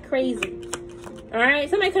shitting like crazy. All right,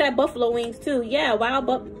 somebody could have buffalo wings too. Yeah,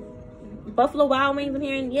 Buffalo Wild Wings. I'm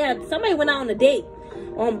hearing. Yeah, somebody went out on a date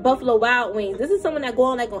on Buffalo Wild Wings. This is someone that go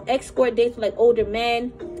on like on escort dates with like older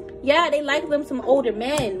men. Yeah, they like them some older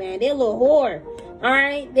men, man. They're a little whore. All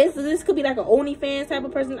right, this could be like an OnlyFans type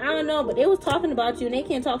of person. I don't know, but they was talking about you, and they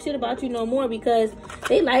can't talk shit about you no more because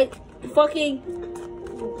they like fucking.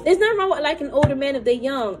 There's nothing wrong with liking older men if they're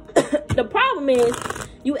young. The problem is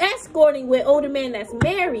you escorting with older men that's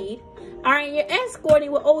married. All right, you're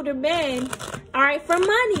escorting with older men. All right, for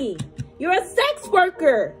money. You're a sex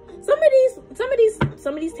worker. Some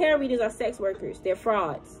of these tarot readers are sex workers. They're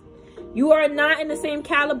frauds. You are not in the same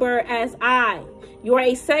caliber as I. You are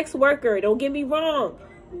a sex worker. Don't get me wrong.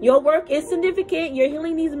 Your work is significant. You're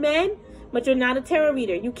healing these men, but you're not a tarot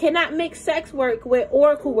reader. You cannot mix sex work with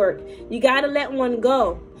oracle work. You got to let one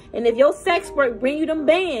go. And if your sex work bring you them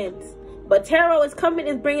bands, but tarot is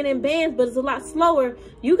bringing in bands, but it's a lot slower,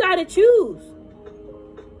 you got to choose.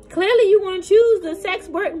 Clearly, you want to choose the sex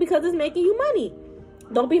work because it's making you money.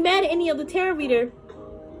 Don't be mad at any of the tarot reader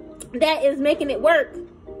that is making it work.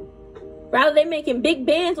 Rather, they making big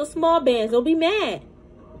bands or small bands. Don't be mad.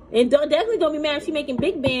 And definitely don't be mad if she's making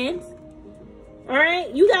big bands. All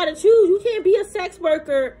right? You got to choose. You can't be a sex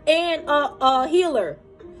worker and a healer,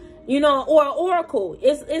 you know, or an oracle.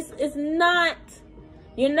 It's not,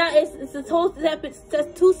 you're not, it's a total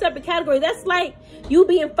separate, two separate categories. That's like you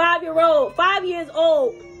being 5 years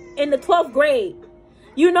old in the 12th grade.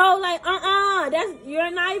 You know, like,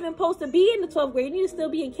 you're not even supposed to be in the 12th grade. You need to still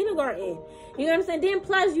be in kindergarten. You know what I'm saying? Then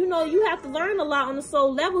plus, you know, you have to learn a lot on the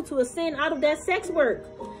soul level to ascend out of that sex work.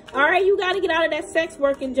 All right? You got to get out of that sex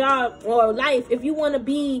working job or life if you want to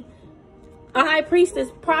be a high priestess,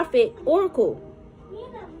 prophet, oracle.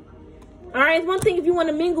 All right? It's one thing if you want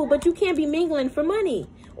to mingle, but you can't be mingling for money.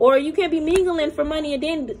 Or you can't be mingling for money and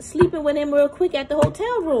then sleeping with him real quick at the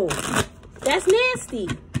hotel room. That's nasty.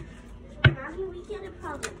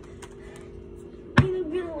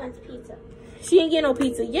 Pizza. She ain't getting no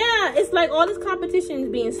pizza. Yeah, it's like all this competition is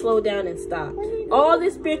being slowed down and stopped. All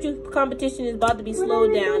this spiritual competition is about to be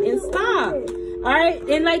slowed down and stopped. All right,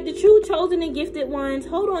 and like the true chosen and gifted ones,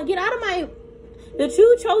 hold on, get out of my. The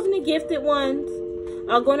true chosen and gifted ones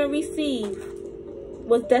are going to receive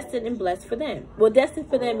what's destined and blessed for them. What's destined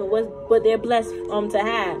for them and what they're blessed to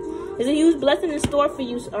have. There's a huge blessing in store for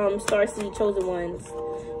you, Starseed chosen ones.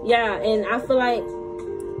 Yeah, and I feel like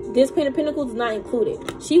this Queen of Pentacles is not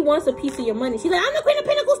included. She wants a piece of your money. She's like, I'm the Queen of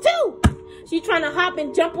Pentacles too. She's trying to hop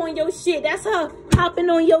and jump on your shit. That's her hopping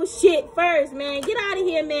on your shit first, man. Get out of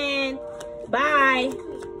here, man. Bye.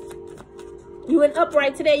 You in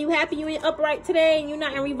upright today. You happy you in upright today and you're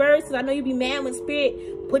not in reverse? Because I know you be mad when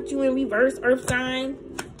spirit put you in reverse, earth sign.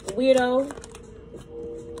 Weirdo.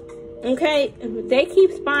 Okay. They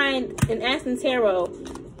keep spying and asking tarot,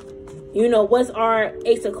 you know, what's our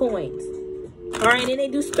Ace of Coins? All right, and then they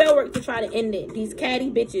do spell work to try to end it. These catty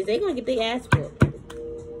bitches, they gonna get their ass whooped.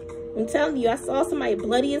 I'm telling you, I saw somebody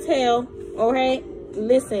bloody as hell. All right,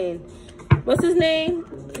 listen, what's his name?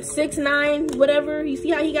 6ix9ine, whatever. You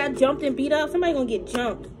see how he got jumped and beat up? Somebody gonna get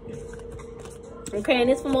jumped. Okay, and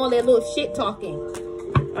it's from all that little shit talking.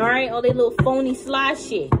 All right, all that little phony sly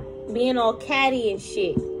shit, being all catty and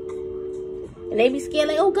shit. And they be scared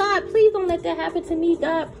like, oh, God, please don't let that happen to me,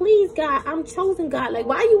 God. Please, God, I'm chosen, God. Like,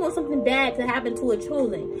 why you want something bad to happen to a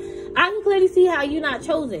chosen? I can clearly see how you're not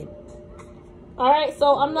chosen. All right,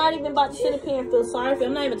 so I'm not even about to sit up here and feel sorry for you.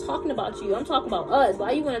 I'm not even talking about you. I'm talking about us.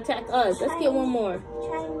 Why you want to attack us? Let's get one more.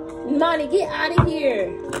 Money, get out of here.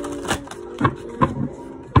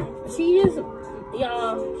 She is,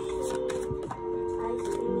 y'all.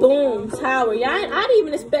 Boom, tower. Y'all, I didn't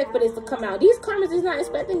even expect for this to come out. These karmas is not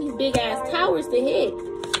expecting these big ass towers to hit.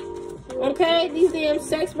 Okay, these damn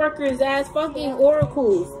sex workers ass fucking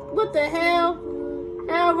oracles. What the hell?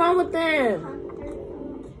 Hell wrong with them?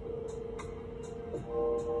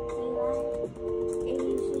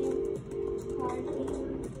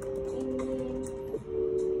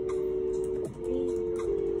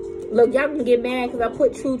 Look, y'all can get mad because I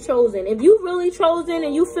put true chosen. If you really chosen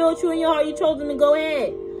and you feel true in your heart, you chosen to go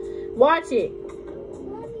ahead. Watch it.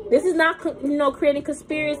 This is not, you know, creating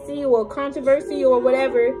conspiracy or controversy or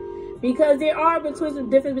whatever, because there are a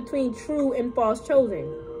difference between true and false chosen.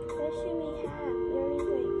 What should we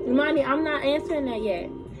have? Imani, I'm not answering that yet.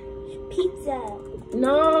 Pizza.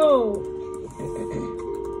 No.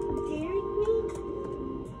 Dairy Queen?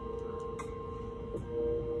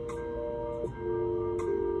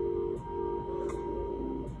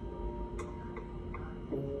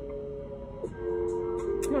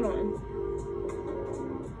 Hold on.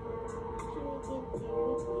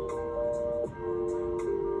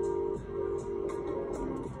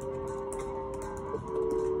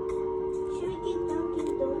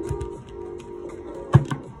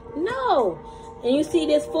 No. And you see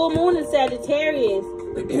this full moon in Sagittarius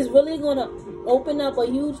is really going to open up a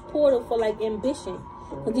huge portal for like ambition.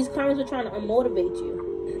 Because these karmas are trying to motivate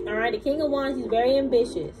you. Alright, the King of Wands, he's very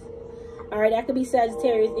ambitious. Alright, that could be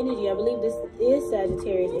Sagittarius energy. I believe this is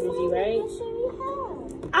Sagittarius energy, right?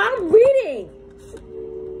 I'm reading.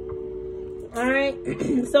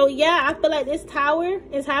 Alright. So yeah, I feel like this tower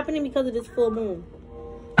is happening because of this full moon.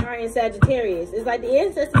 Alright, in Sagittarius. It's like the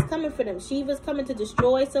ancestors coming for them. Shiva's coming to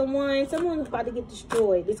destroy someone. Someone's about to get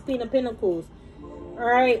destroyed. This Queen of Pentacles.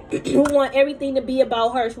 Alright. Who want everything to be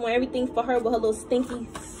about her. She want everything for her with her little stinky,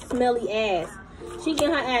 smelly ass. She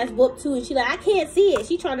getting her ass whooped too. And she like, I can't see it.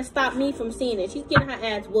 She trying to stop me from seeing it. She's getting her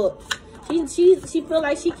ass whooped. She feel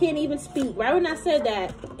like she can't even speak. Right when I said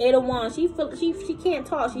that, Eight of Wands, she can't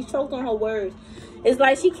talk. She's choked on her words. It's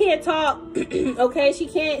like she can't talk. Okay, she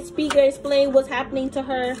can't speak or explain what's happening to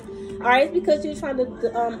her. All right, it's because you're trying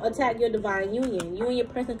to attack your divine union. You and your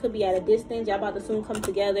person could be at a distance. Y'all about to soon come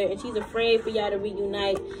together, and she's afraid for y'all to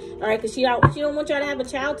reunite. All right, because she don't want y'all to have a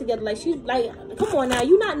child together. Like, she's like, come on now,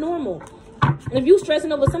 you're not normal. If you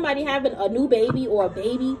stressing over somebody having a new baby or a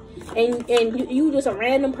baby, and you just a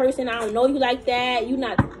random person, I don't know you like that.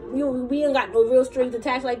 We ain't got no real strings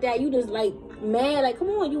attached like that. You just like mad, like, come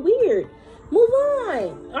on, you weird. Move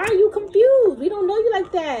on. All right, you confused. We don't know you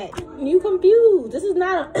like that. You confused. This is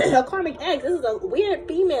not a karmic ex. This is a weird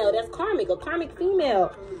female that's karmic, a karmic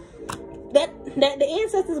female. That the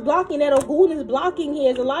ancestors blocking, that Ogun is blocking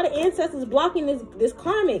here. There's a lot of ancestors blocking this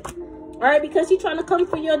karmic. All right, because she's trying to come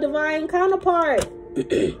for your divine counterpart.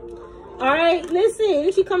 All right,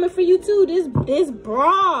 listen, she coming for you too. This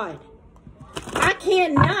broad. I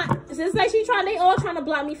cannot. It's like they all trying to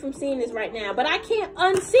block me from seeing this right now, but I can't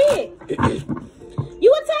unsee it.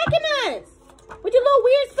 You attacking us with your little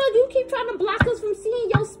weird stuff. You keep trying to block us from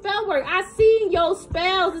seeing your spell work. I see your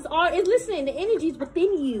spells. Listen, the energy's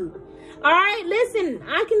within you. All right, listen,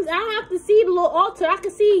 I don't have to see the little altar. I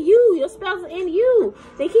can see you. Your spells are in you.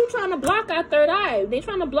 They keep trying to block our third eye. They're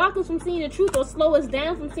trying to block us from seeing the truth or slow us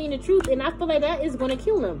down from seeing the truth. And I feel like that is going to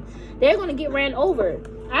kill them. They're going to get ran over.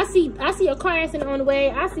 I see a car accident on the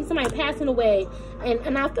way. I see somebody passing away.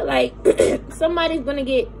 And I feel like somebody's going to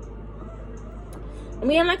get,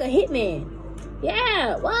 I'm like a hitman.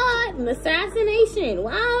 Yeah, what? An assassination.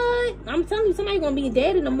 What? I'm telling you, somebody's gonna be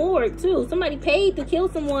dead in the morgue too. Somebody paid to kill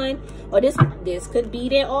someone. Or this could be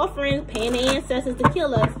their offering, paying the ancestors to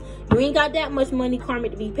kill us. You ain't got that much money, karmic,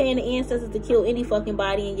 to be paying the ancestors to kill any fucking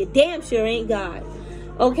body, and you damn sure ain't God.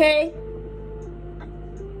 Okay?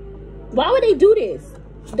 Why would they do this?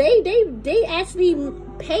 They actually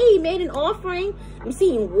made an offering. I'm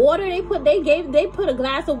seeing water. They put a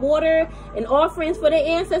glass of water and offerings for their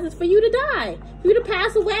ancestors for you to die, for you to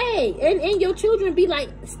pass away, and your children be like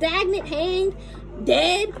stagnant, hanged,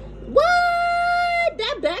 dead. What?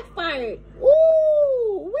 That backfired.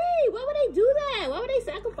 Ooh, wait. Why would they do that? Why would they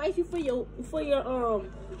sacrifice you for your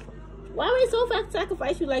Why would they so fast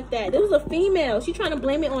sacrifice you like that? This was a female. She trying to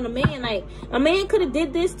blame it on a man. Like, a man could have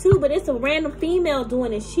did this too, but it's a random female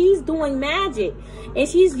doing it. She's doing magic. And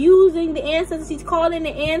she's using the ancestors. She's calling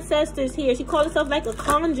the ancestors here. She called herself like a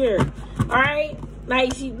conjurer. Alright?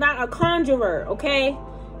 Like, she's not a conjurer, okay?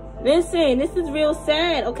 Listen, this is real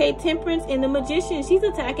sad, okay? Temperance and the Magician. She's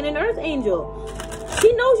attacking an earth angel.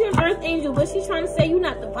 She knows you're an earth angel, but she's trying to say you're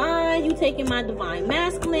not divine. You taking my divine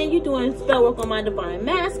masculine. You doing spell work on my divine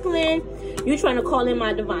masculine. You trying to call in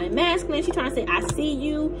my divine masculine. She's trying to say, I see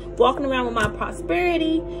you walking around with my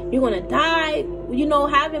prosperity. You're going to die. You know,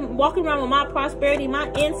 walking around with my prosperity. My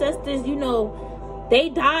ancestors, you know, they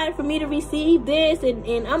died for me to receive this. And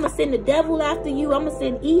I'm going to send the devil after you. I'm going to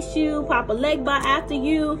send Ishu, Papa Legba after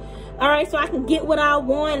you. All right, so I can get what I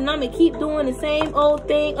want. And I'm going to keep doing the same old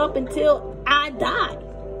thing up until I die.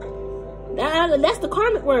 That's the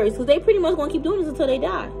karmic words, because they pretty much gonna keep doing this until they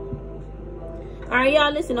die. All right,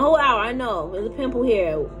 y'all, listen, the whole hour, I know there's a pimple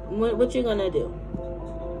here. What you gonna do?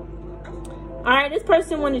 All right, this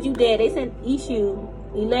person wanted you dead. They sent Ishu,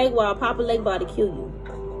 Legba, Papa Legba to kill you.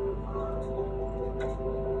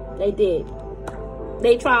 They did.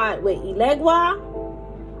 They tried with Elegwa,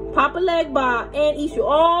 Papa Legba, and Ishu.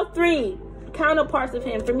 All three counterparts of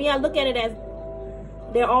him. For me, I look at it as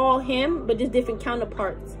they're all him, but just different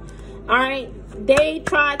counterparts. Alright? They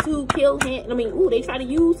tried to kill him. They tried to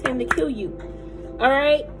use him to kill you.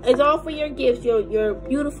 Alright? It's all for your gifts, your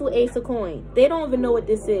beautiful ace of coin. They don't even know what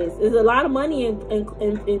this is. There's a lot of money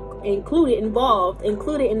included involved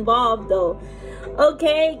though.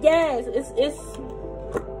 Okay, yes, it's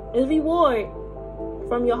reward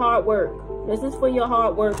from your hard work. This is for your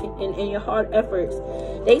hard work and your hard efforts.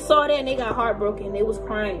 They saw that and they got heartbroken. They was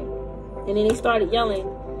crying. And then they started yelling,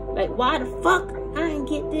 like, why the fuck I ain't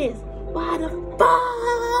get this? Why the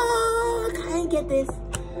fuck I ain't get this?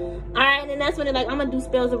 Alright, and that's when they're like, I'm gonna do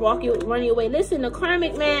spells to run you away. Listen, the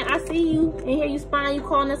karmic man, I see you and hear you spying, you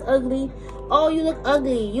calling us ugly. Oh, you look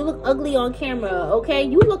ugly. You look ugly on camera, okay?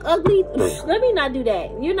 You look ugly. Let me not do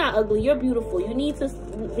that. You're not ugly. You're beautiful. You need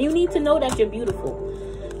to know that you're beautiful.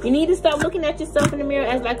 You need to stop looking at yourself in the mirror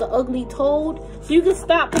as like an ugly toad, so you can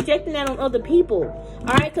stop projecting that on other people.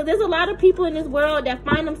 All right, because there's a lot of people in this world that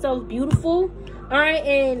find themselves beautiful. All right,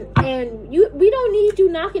 and we don't need you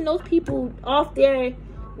knocking those people off their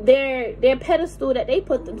pedestal that they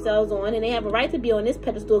put themselves on, and they have a right to be on this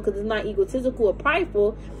pedestal because it's not egotistical or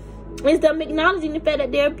prideful. It's them acknowledging the fact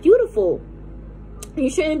that they're beautiful. You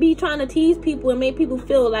shouldn't be trying to tease people and make people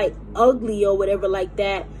feel like ugly or whatever like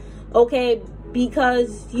that, okay?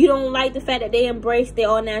 Because you don't like the fact that they embrace their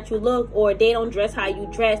all natural look, or they don't dress how you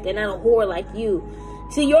dress. They're not a whore like you.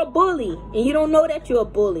 See, you're a bully, and you don't know that you're a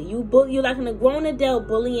bully. You're like a grown adult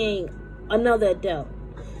bullying another adult.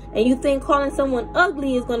 And you think calling someone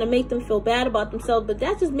ugly is going to make them feel bad about themselves, but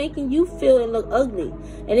that's just making you feel and look ugly.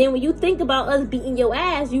 And then when you think about us beating your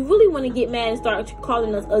ass, you really want to get mad and start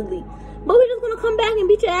calling us ugly. But we're just going to come back and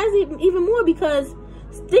beat your ass even more, because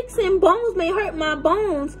sticks and bones may hurt my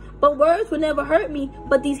bones, but words will never hurt me.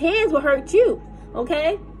 But these hands will hurt you,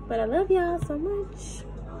 okay? But I love y'all so much.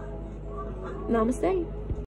 Namaste.